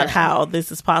there about how this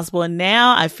is possible. And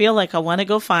now I feel like I want to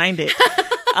go find it.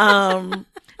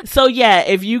 So yeah,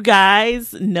 if you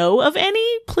guys know of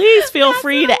any, please feel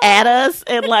free to add us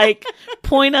and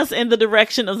point us in the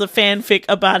direction of the fanfic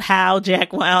about how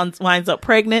Jack winds up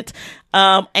pregnant,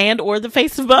 and or the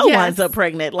face of Bo winds up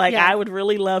pregnant. I would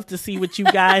really love to see what you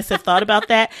guys have thought about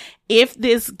that. If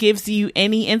this gives you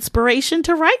any inspiration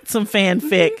to write some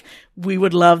fanfic, we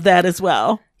would love that as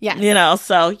well. Yeah.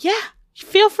 So yeah.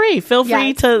 Feel free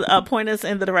to point us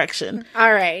in the direction.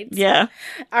 All right. Yeah.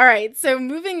 All right. So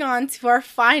moving on to our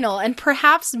final and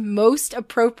perhaps most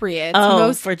appropriate,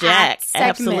 for Jack.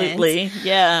 Absolutely.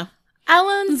 Yeah.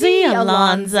 Alan Z.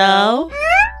 Alonso.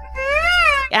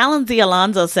 Alan Z.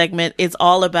 Alonso segment is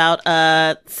all about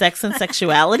sex and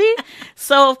sexuality.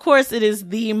 So of course it is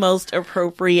the most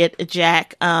appropriate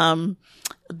Jack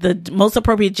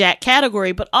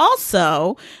category, but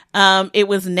also it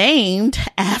was named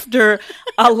after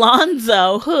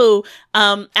Alonzo, who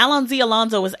Alan Z.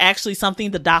 Alonso was actually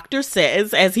something the Doctor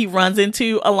says as he runs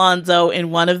into Alonzo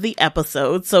in one of the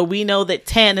episodes. So we know that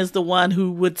 10 is the one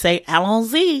who would say Alan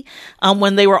Z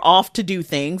when they were off to do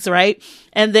things, right?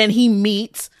 And then he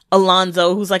meets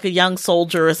Alonzo, who's a young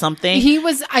soldier or something.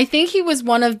 I think he was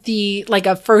one of the,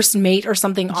 a first mate or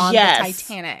something on the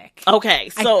Titanic. Okay,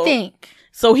 so I think.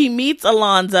 So he meets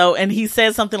Alonzo and he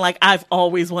says something like, I've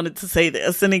always wanted to say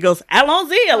this. And he goes,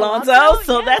 Alonzo.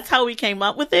 So that's how we came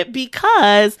up with it,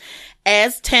 because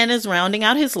as 10 is rounding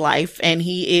out his life and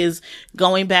he is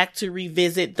going back to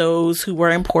revisit those who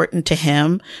were important to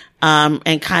him,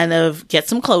 and kind of get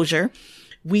some closure,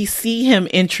 we see him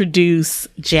introduce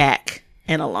Jack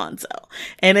and Alonzo.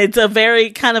 And it's a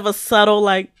very kind of a subtle,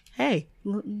 hey,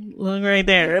 look right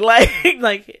there,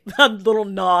 like a little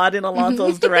nod in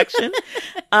Alonso's direction.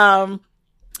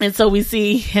 And so we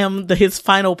see his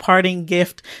final parting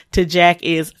gift to Jack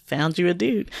is, found you a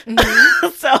dude.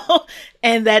 Mm-hmm.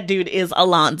 And that dude is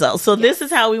Alonzo. So this is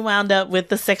how we wound up with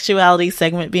the sexuality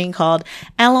segment being called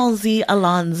Allons-y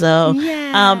Alonzo.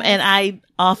 Yeah. And I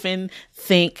often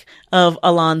think of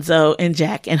Alonzo and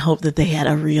Jack and hope that they had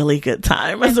a really good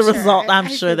time. As a result, I'm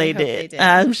sure they did.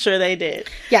 I'm sure they did.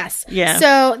 Yes. Yeah.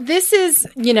 So this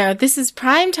is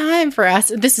prime time for us.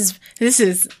 This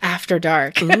is After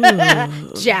Dark.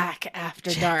 Jack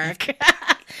After Dark.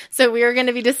 So we are going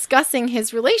to be discussing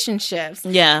his relationships.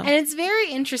 Yeah. And it's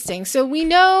very interesting. So we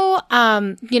know,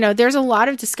 there's a lot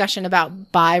of discussion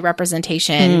about bi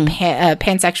representation,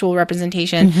 pansexual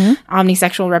representation,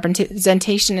 omnisexual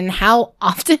representation, and how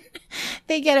often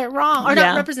they get it wrong. Or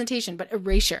not representation, but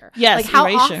erasure. Yes, like how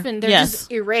erasure. often they're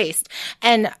just erased.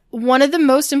 And one of the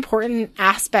most important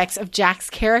aspects of Jack's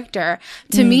character,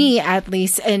 to me at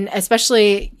least, and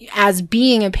especially as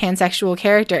being a pansexual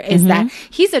character, is that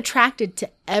he's attracted to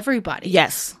everybody.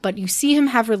 Yes. But you see him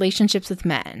have relationships with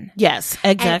men. Yes,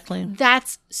 exactly. And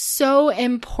that's so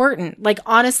important. Like,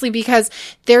 honestly, because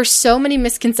there's so many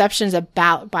misconceptions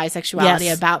about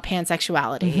bisexuality, about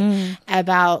pansexuality,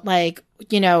 about like,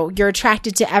 you're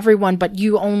attracted to everyone, but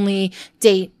you only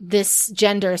date this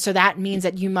gender. So that means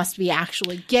that you must be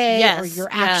actually gay or you're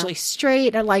actually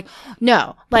straight. And like,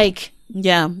 no, like.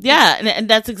 Yeah. And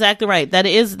that's exactly right. That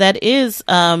is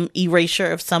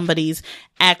erasure of somebody's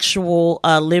actual,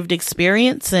 lived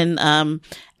experience and,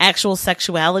 actual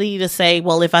sexuality to say,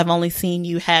 well, if I've only seen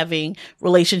you having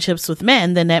relationships with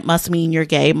men, then that must mean you're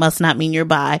gay. It must not mean you're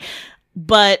bi.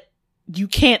 But you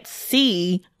can't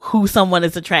see who someone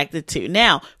is attracted to.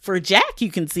 Now, for Jack,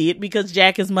 you can see it because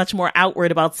Jack is much more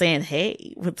outward about saying,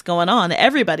 hey, what's going on to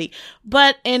everybody.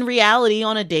 But in reality,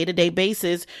 on a day-to-day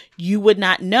basis, you would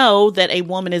not know that a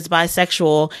woman is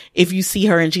bisexual if you see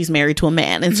her and she's married to a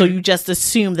man. And so you just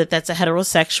assume that that's a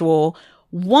heterosexual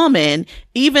woman,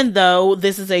 even though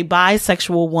this is a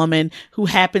bisexual woman who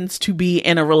happens to be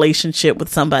in a relationship with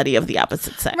somebody of the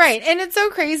opposite sex. Right. And it's so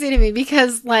crazy to me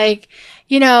because, like,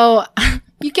 you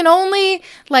can only,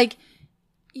 like,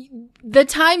 the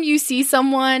time you see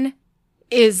someone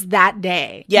is that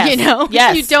day. Yes.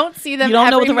 Yes. You don't see them. You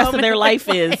don't know what the rest of moment their life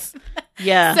is.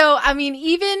 Yeah. So, I mean,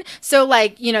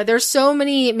 there's so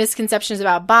many misconceptions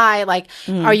about bi. Like,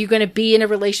 are you going to be in a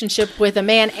relationship with a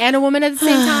man and a woman at the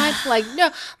same time? Like,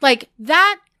 no, like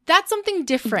that's something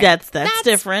different. That's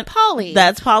different. Poly.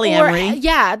 That's polyamory.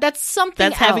 That's something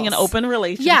else. That's having an open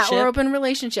relationship. Yeah, or open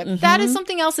relationship. That is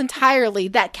something else entirely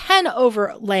that can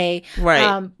overlay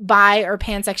bi or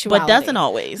pansexuality. But doesn't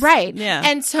always. Right. Yeah.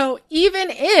 And so even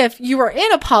if you were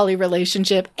in a poly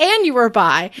relationship and you were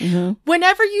bi,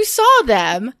 whenever you saw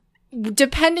them,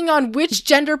 depending on which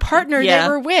gender partner they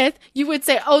were with, you would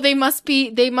say, oh, they must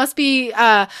be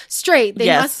straight. They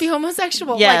must be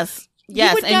homosexual. Yes. Like,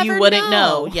 yes, and you wouldn't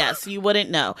know. Yes, you wouldn't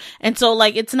know. And so,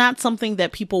 like, it's not something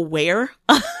that people wear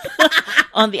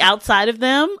on the outside of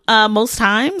them most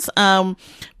times. But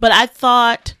I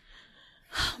thought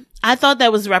that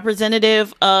was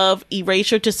representative of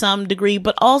erasure to some degree,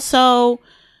 but also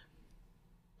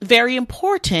very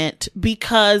important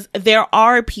because there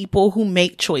are people who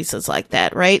make choices like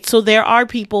that, right? So there are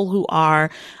people who are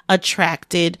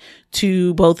attracted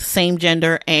to both same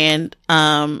gender and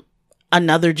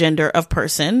another gender of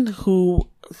person who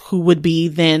would be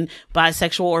then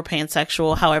bisexual or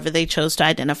pansexual, however they chose to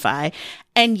identify.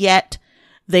 And yet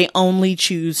they only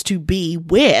choose to be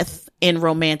with, in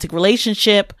romantic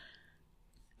relationship,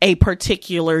 a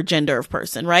particular gender of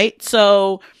person, right?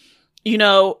 So,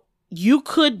 you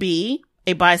could be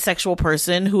a bisexual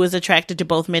person who is attracted to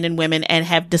both men and women and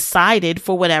have decided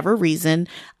for whatever reason,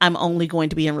 I'm only going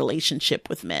to be in relationship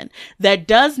with men. That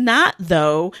does not,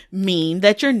 though, mean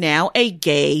that you're now a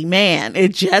gay man.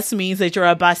 It just means that you're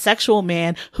a bisexual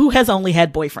man who has only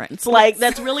had boyfriends. Like,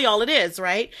 that's really all it is,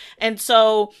 right? And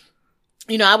so,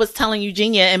 I was telling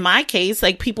Eugenia, in my case,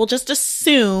 like, people just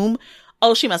assume,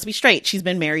 oh, she must be straight. She's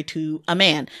been married to a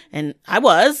man. And I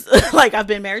was like, I've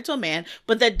been married to a man,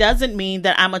 but that doesn't mean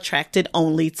that I'm attracted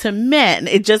only to men.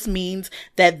 It just means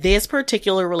that this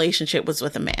particular relationship was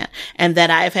with a man and that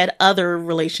I've had other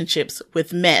relationships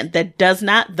with men. That does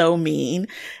not, though, mean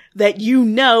that you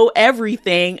know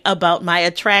everything about my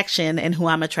attraction and who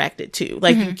I'm attracted to.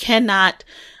 Like, you cannot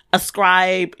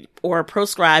ascribe or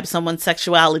proscribe someone's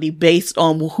sexuality based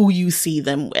on who you see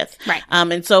them with. Right.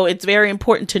 And so it's very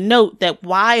important to note that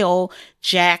while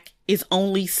Jack is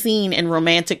only seen in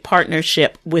romantic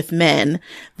partnership with men,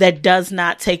 that does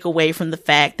not take away from the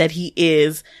fact that he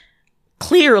is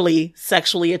clearly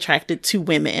sexually attracted to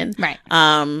women. Right.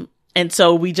 And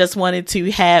so we just wanted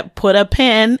to put a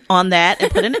pin on that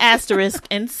and put an asterisk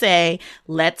and say,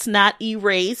 let's not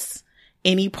erase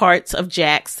any parts of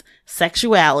Jack's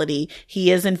sexuality.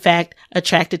 He is in fact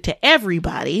attracted to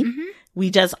everybody. Mm-hmm. We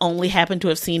just only happen to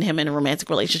have seen him in a romantic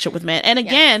relationship with men. And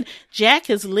again, Jack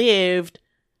has lived,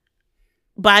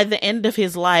 by the end of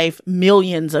his life,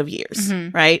 millions of years,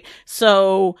 right?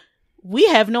 So we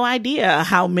have no idea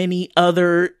how many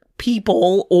other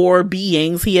people or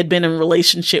beings he had been in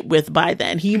relationship with by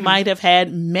then. He might have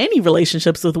had many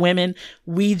relationships with women.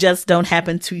 We just don't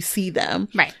happen to see them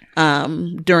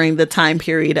during the time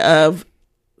period of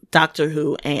Doctor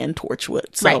Who and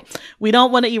Torchwood. So we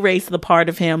don't want to erase the part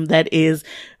of him that is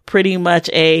pretty much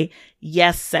a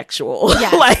yes sexual.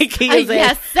 Yes. Like he is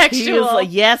yes sexual. He is a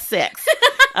yes sex.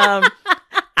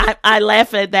 I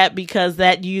laugh at that because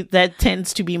that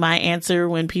tends to be my answer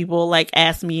when people like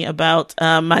ask me about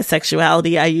my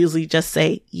sexuality. I usually just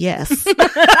say yes.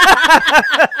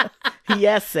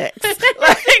 Yes sex.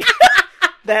 Like,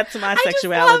 that's my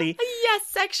sexuality. Yes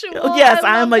sexual. Yes,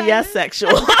 I'm a yes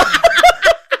sexual.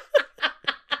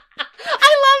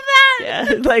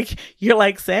 Yeah, like you're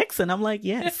like sex, and I'm like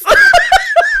yes.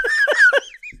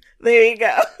 There you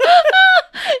go.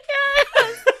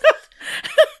 Yes.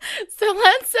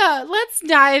 So let's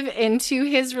dive into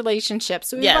his relationship.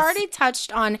 So we've already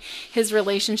touched on his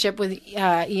relationship with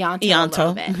Ianto a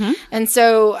little bit. Mm-hmm. And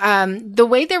so the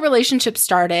way their relationship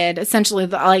started, essentially,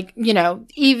 like, you know,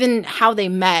 even how they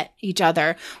met each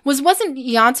other wasn't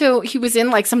Ianto, he was in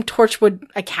like some Torchwood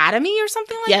Academy or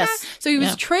something like that. So he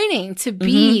was training to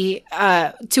be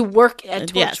to work at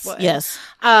Torchwood. Yes.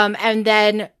 And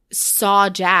then saw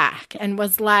Jack and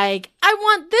was like, I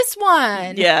want this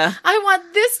one. Yeah. I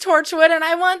want this Torchwood and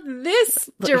I want this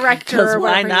director. Because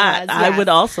why not? I would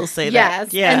also say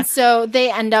that. Yes. Yeah. And so they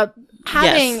end up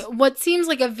having what seems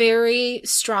like a very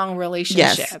strong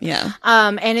relationship. Yes.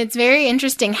 Yeah. And it's very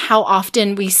interesting how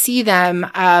often we see them,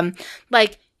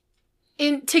 like,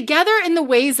 together in the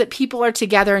ways that people are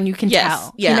together and you can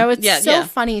tell. Yeah. You know, it's so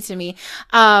funny to me.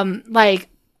 Like,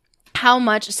 how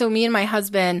much, so me and my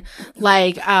husband,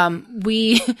 like,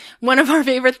 one of our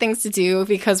favorite things to do,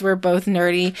 because we're both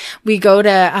nerdy, we go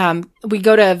to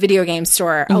a video game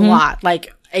store a lot,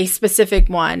 like a specific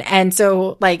one. And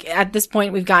so, like, at this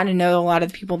point, we've gotten to know a lot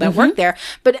of the people that work there,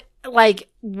 but like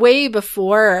way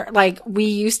before, like, we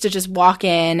used to just walk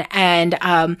in and,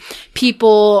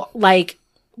 people like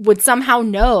would somehow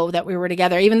know that we were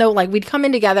together, even though like we'd come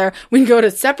in together, we'd go to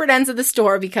separate ends of the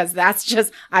store because that's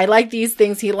just, I like these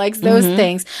things, he likes those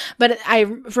things. But I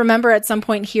remember at some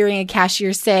point hearing a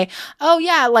cashier say, oh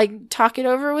yeah, like talk it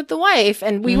over with the wife.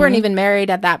 And we weren't even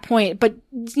married at that point, but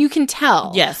you can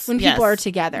tell when people are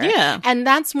together. Yeah. And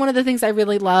that's one of the things I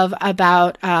really love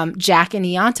about Jack and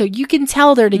Ianto. You can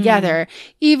tell they're together,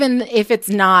 even if it's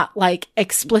not like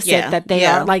explicit that they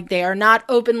are, like they are not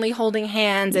openly holding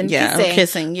hands and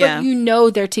kissing. But you know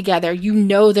they're together. You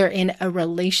know they're in a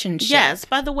relationship. Yes.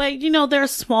 By the way, you know, there are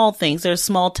small things. There are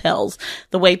small tells.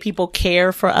 The way people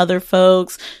care for other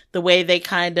folks, the way they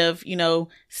kind of, you know,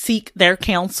 seek their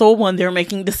counsel when they're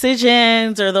making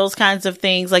decisions or those kinds of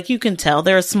things. Like you can tell.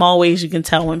 There are small ways you can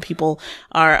tell when people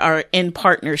are in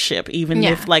partnership, even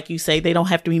if, like you say, they don't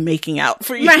have to be making out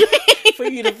for you. For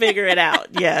you to figure it out.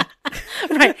 Yeah.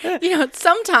 Right. You know,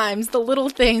 sometimes the little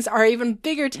things are even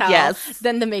bigger tells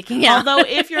than the making out. Although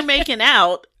if you're making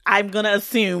out, I'm going to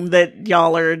assume that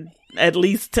y'all are at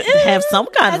least have some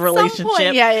kind of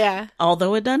relationship. Yeah.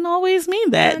 Although it doesn't always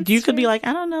mean that. That's you could be like,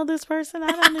 I don't know this person.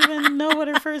 I don't even know what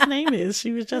her first name is.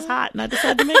 She was just hot and I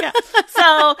decided to make out.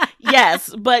 So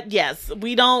yes,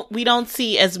 we don't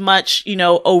see as much, you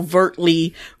know,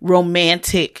 overtly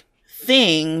romantic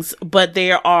things, but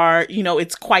there are, you know,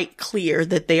 it's quite clear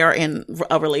that they are in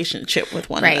a relationship with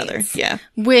one another. Yeah.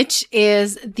 Which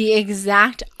is the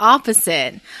exact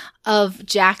opposite of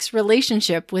Jack's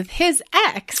relationship with his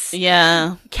ex.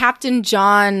 Yeah. Captain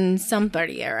John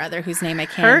somebody or other, whose name I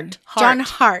can't. John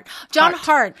Hart.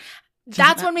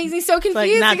 That's what makes me so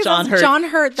confused. Like not John Hurt. John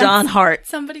Hurt. John Hart.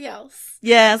 Somebody else.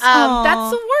 Yes.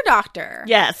 That's the War Doctor.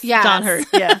 Yes. John Hurt.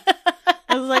 Yeah.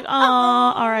 I was like,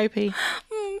 oh, R.I.P.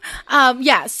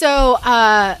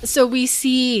 So we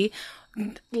see,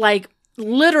 like,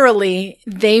 literally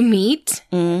they meet.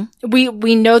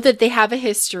 We know that they have a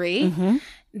history.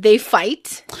 They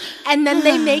fight, and then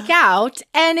they make out,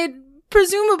 and it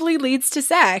presumably leads to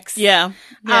sex. Yeah.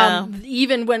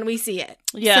 Even when we see it.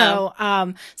 Yeah.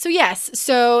 So yes.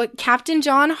 So Captain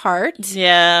John Hart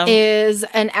is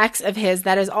an ex of his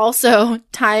that is also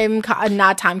time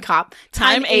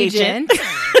agent.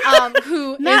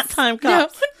 Who not is, time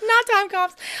cops. No, not time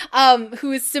cops.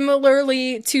 Who is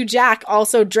similarly to Jack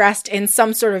also dressed in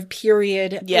some sort of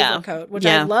period overcoat, which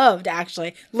I loved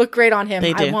actually. Looked great on him.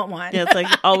 I want one. Yeah, it's like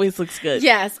always looks good.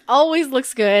 Yes, always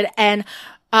looks good. And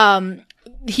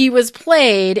he was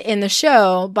played in the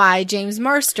show by James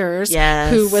Marsters,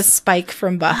 who was Spike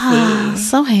from Buffy.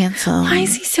 So handsome. Why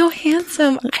is he so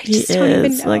handsome? I just don't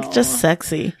even know. Like just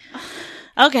sexy.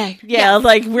 Okay. Yeah.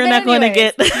 Like we're not going to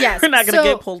get, we're not going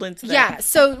to get pulled into that. Yeah.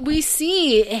 So we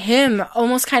see him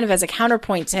almost kind of as a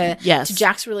counterpoint to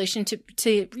Jack's relation to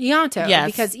Ianto. Yes.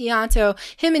 Because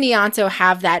him and Ianto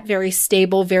have that very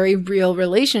stable, very real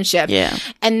relationship. Yeah.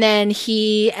 And then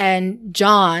he and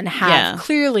John have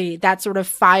clearly that sort of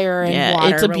fire and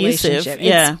water it's abusive.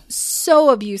 Relationship. It's so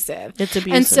abusive. It's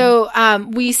abusive. And so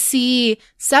we see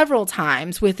several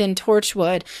times within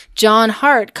Torchwood, John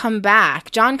come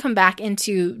back into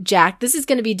Jack. This is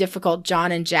going to be difficult,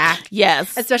 John and Jack.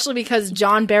 Yes. Especially because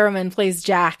John Barrowman plays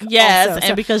Jack. Yes, also.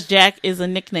 and because Jack is a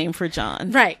nickname for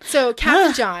John. Right. So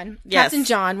Captain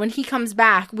John, when he comes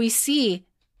back, we see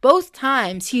both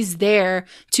times he's there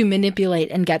to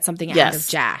manipulate and get something out of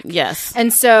Jack. Yes.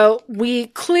 And so we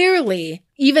clearly,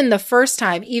 even the first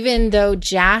time, even though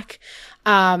Jack's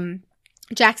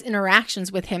interactions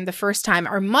with him the first time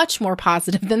are much more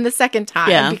positive than the second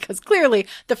time because clearly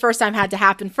the first time had to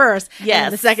happen first.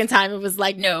 And the second time it was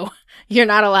like, no, you're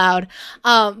not allowed.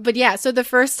 But yeah, so the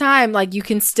first time, like you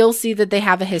can still see that they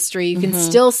have a history. You can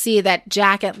still see that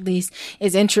Jack at least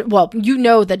is you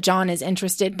know that John is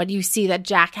interested, but you see that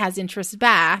Jack has interest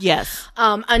back. Yes.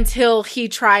 Until he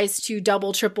tries to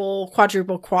double, triple,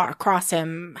 quadruple cross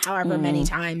him however many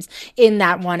times in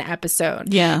that one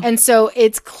episode. Yeah. And so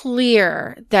it's clear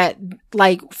that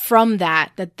like from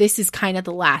that this is kind of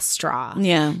the last straw.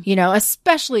 Yeah. You know,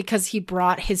 especially because he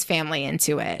brought his family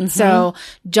into it. So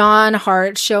John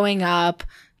Hart showing up,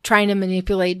 trying to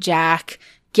manipulate Jack,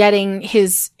 putting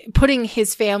his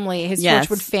family, his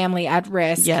Torchwood family at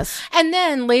risk. Yes. And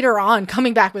then later on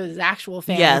coming back with his actual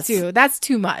family too. That's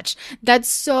too much. That's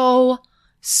so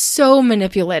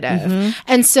manipulative.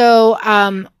 And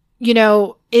so, you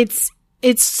know, it's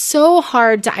so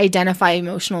hard to identify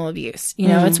emotional abuse. You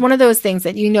know, it's one of those things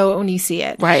that you know when you see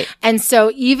it. Right. And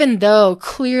so even though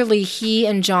clearly Jack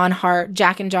and John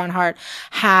Hart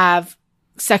have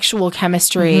sexual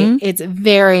chemistry, it's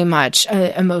very much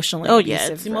emotionally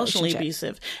abusive. It's emotionally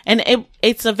abusive. And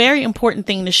it's a very important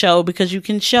thing to show because you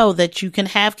can show that you can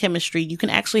have chemistry, you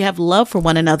can actually have love for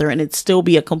one another and it still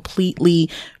be a completely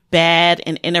bad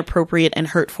and inappropriate and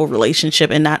hurtful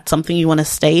relationship and not something you want to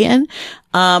stay in.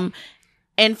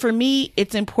 And for me,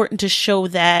 it's important to show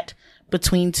that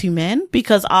between two men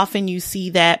because often you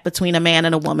see that between a man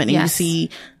and a woman and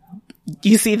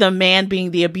you see the man being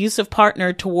the abusive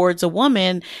partner towards a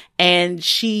woman and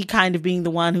she kind of being the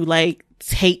one who like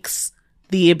takes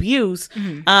the abuse.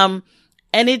 And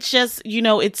it's just, you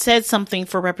know, it says something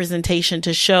for representation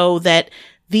to show that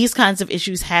these kinds of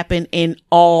issues happen in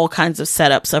all kinds of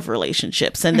setups of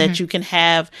relationships and that you can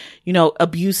have, you know,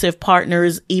 abusive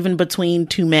partners even between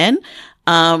two men.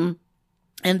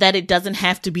 And that it doesn't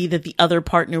have to be that the other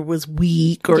partner was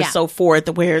weak or so forth,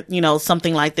 where, you know,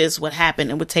 something like this would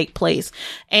happen and would take place.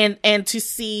 And to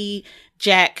see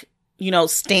Jack, you know,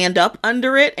 stand up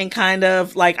under it and kind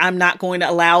of like, I'm not going to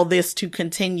allow this to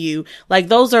continue. Like,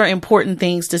 those are important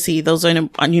things to see. Those are,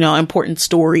 you know, important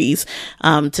stories,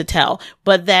 to tell.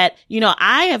 But that, you know,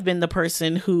 I have been the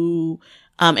person who,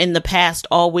 in the past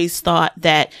always thought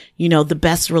that, you know, the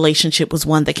best relationship was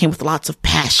one that came with lots of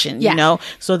passion, you know?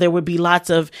 So there would be lots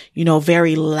of, you know,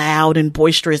 very loud and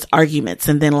boisterous arguments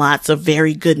and then lots of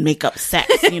very good makeup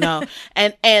sex, you know,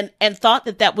 and thought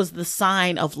that was the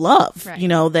sign of love, you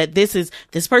know, that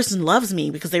this person loves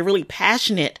me because they're really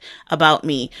passionate about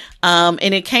me.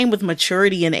 And it came with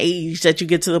maturity and age that you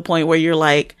get to the point where you're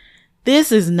like,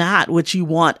 this is not what you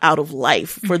want out of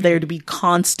life, for there to be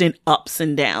constant ups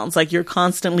and downs. Like, you're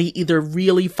constantly either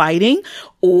really fighting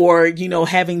or, you know,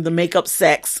 having the makeup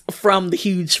sex from the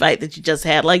huge fight that you just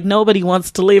had. Like, nobody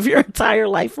wants to live your entire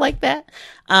life like that.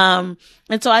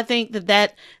 And so I think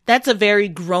that's a very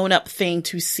grown up thing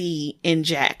to see in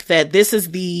Jack, that this is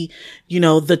the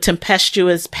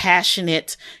tempestuous,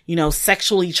 passionate,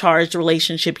 sexually charged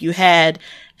relationship you had.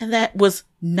 And that was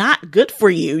not good for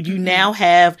you. You now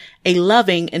have a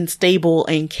loving and stable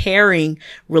and caring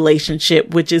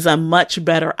relationship, which is a much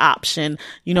better option,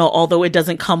 although it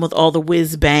doesn't come with all the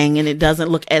whiz bang and it doesn't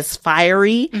look as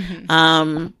fiery.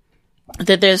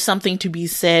 That there's something to be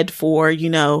said for,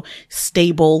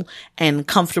 stable and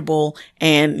comfortable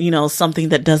and, something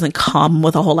that doesn't come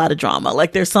with a whole lot of drama.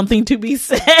 Like there's something to be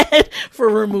said for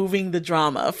removing the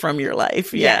drama from your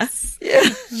life. Yeah. Yes. Yeah.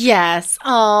 Yes.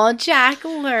 Oh, Jack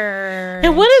learned.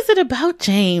 And what is it about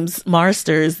James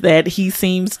Marsters that he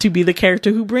seems to be the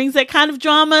character who brings that kind of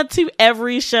drama to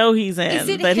every show he's in? Is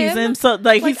it that him? He's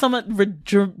in he's some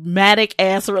dramatic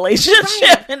ass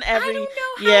relationship in every. I don't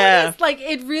know how it is. Like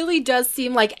it really does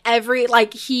seem like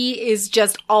he is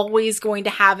just always going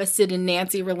to have a Sid and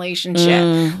Nancy relationship.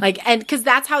 And because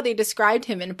that's how they described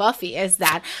him in Buffy, is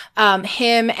that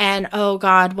him and, oh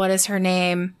God, what is her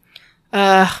name?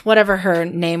 Whatever her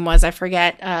name was, I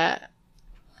forget.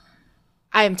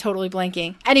 I am totally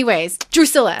blanking. Anyways,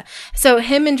 Drusilla. So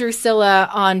him and Drusilla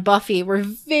on Buffy were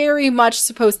very much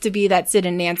supposed to be that Sid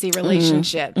and Nancy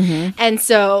relationship. And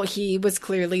so he was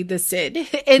clearly the Sid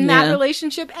in that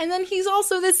relationship. And then he's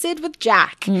also the Sid with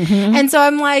Jack. And so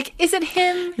I'm like, is it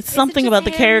him? It's something about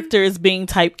the character is being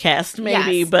typecast,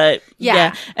 maybe, but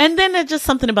yeah. And then it's just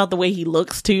something about the way he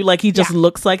looks too. Like he just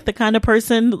looks like the kind of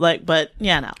person, but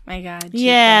no. My God.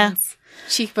 Yeah.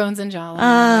 Cheekbones and jawline.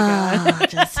 Oh my God.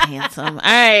 Just handsome. All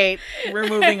right. We're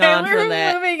moving on from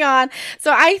that. Moving on.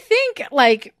 So I think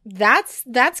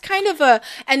that's kind of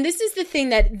and this is the thing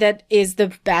that is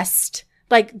the best.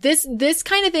 Like this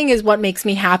kind of thing is what makes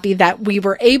me happy that we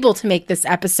were able to make this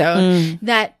episode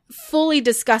that fully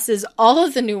discusses all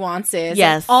of the nuances,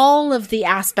 and all of the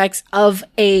aspects of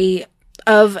a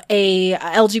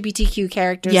LGBTQ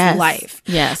character's life.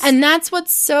 Yes. And that's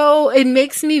it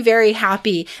makes me very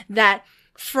happy that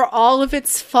for all of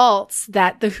its faults,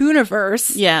 that the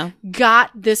Hooniverse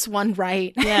got this one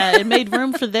right. Yeah, it made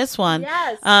room for this one.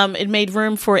 Yes. It made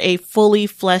room for a fully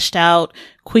fleshed out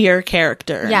queer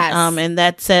character. Yes. And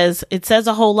it says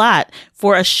a whole lot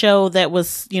for a show that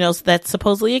was, that's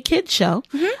supposedly a kid's show.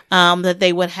 That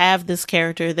they would have this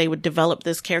character, they would develop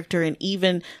this character and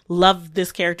even love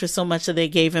this character so much that they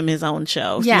gave him his own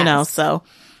show. Yes. So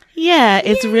yeah,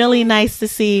 it's really nice to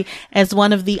see, as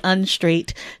one of the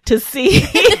unstraight, to see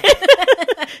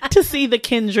the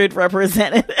kindred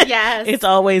represented. Yes. It's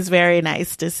always very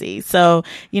nice to see. So,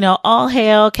 all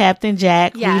hail Captain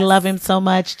Jack. Yes. We love him so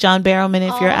much. John Barrowman,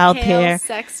 if you're out there.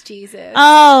 Sex Jesus.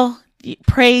 Oh,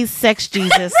 praise Sex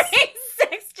Jesus. Praise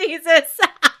Sex Jesus.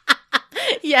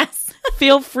 Yes.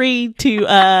 Feel free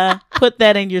to put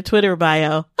that in your Twitter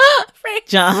bio,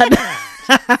 John.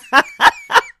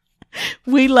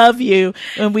 We love you,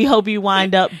 and we hope you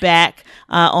wind up back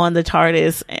on the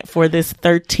TARDIS for this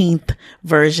 13th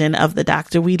version of the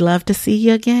Doctor. We'd love to see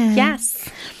you again. Yes.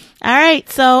 All right,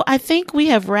 so I think we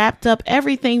have wrapped up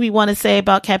everything we want to say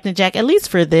about Captain Jack, at least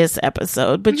for this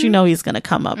episode, but he's going to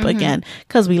come up again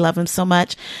because we love him so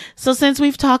much. So since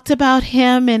we've talked about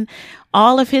him and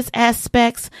all of his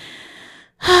aspects,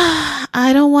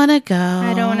 I don't want to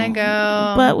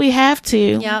go. But we have to.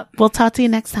 Yep. We'll talk to you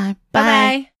next time. Bye.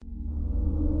 Bye-bye.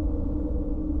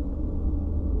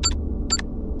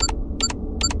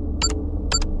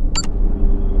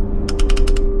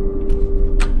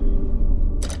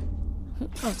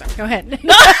 Oh, sorry. Go ahead.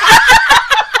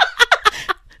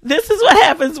 This is what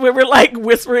happens when we're like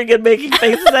whispering and making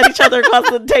faces at each other across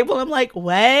the table. I'm like,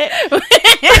 what?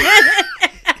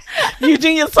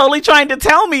 Eugenia's solely trying to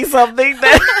tell me something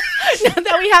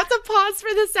that we have to pause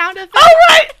for the sound effect. All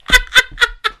right.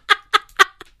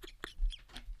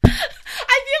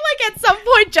 I feel like at some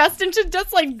point Justin should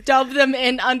just dub them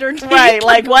in underneath. Right,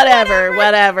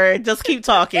 whatever. Just keep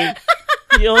talking.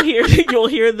 You'll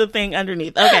hear the thing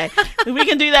underneath. Okay. We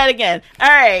can do that again. All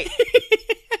right.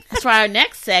 So our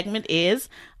next segment is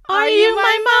Are You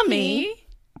My Mommy?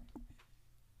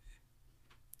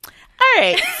 All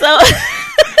right. So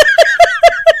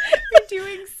You're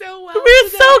doing so well. We're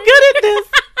today. So good at this.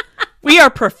 We are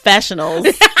professionals.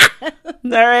 All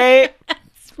right.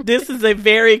 This is a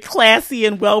very classy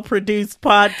and well-produced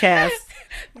podcast.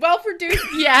 Well-produced,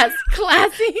 yes.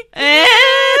 Classy.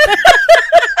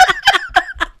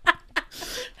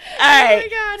 All right. Oh my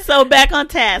God. So back on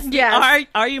task. Yes.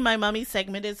 Are You My Mommy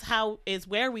segment is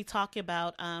where we talk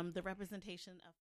about the representation of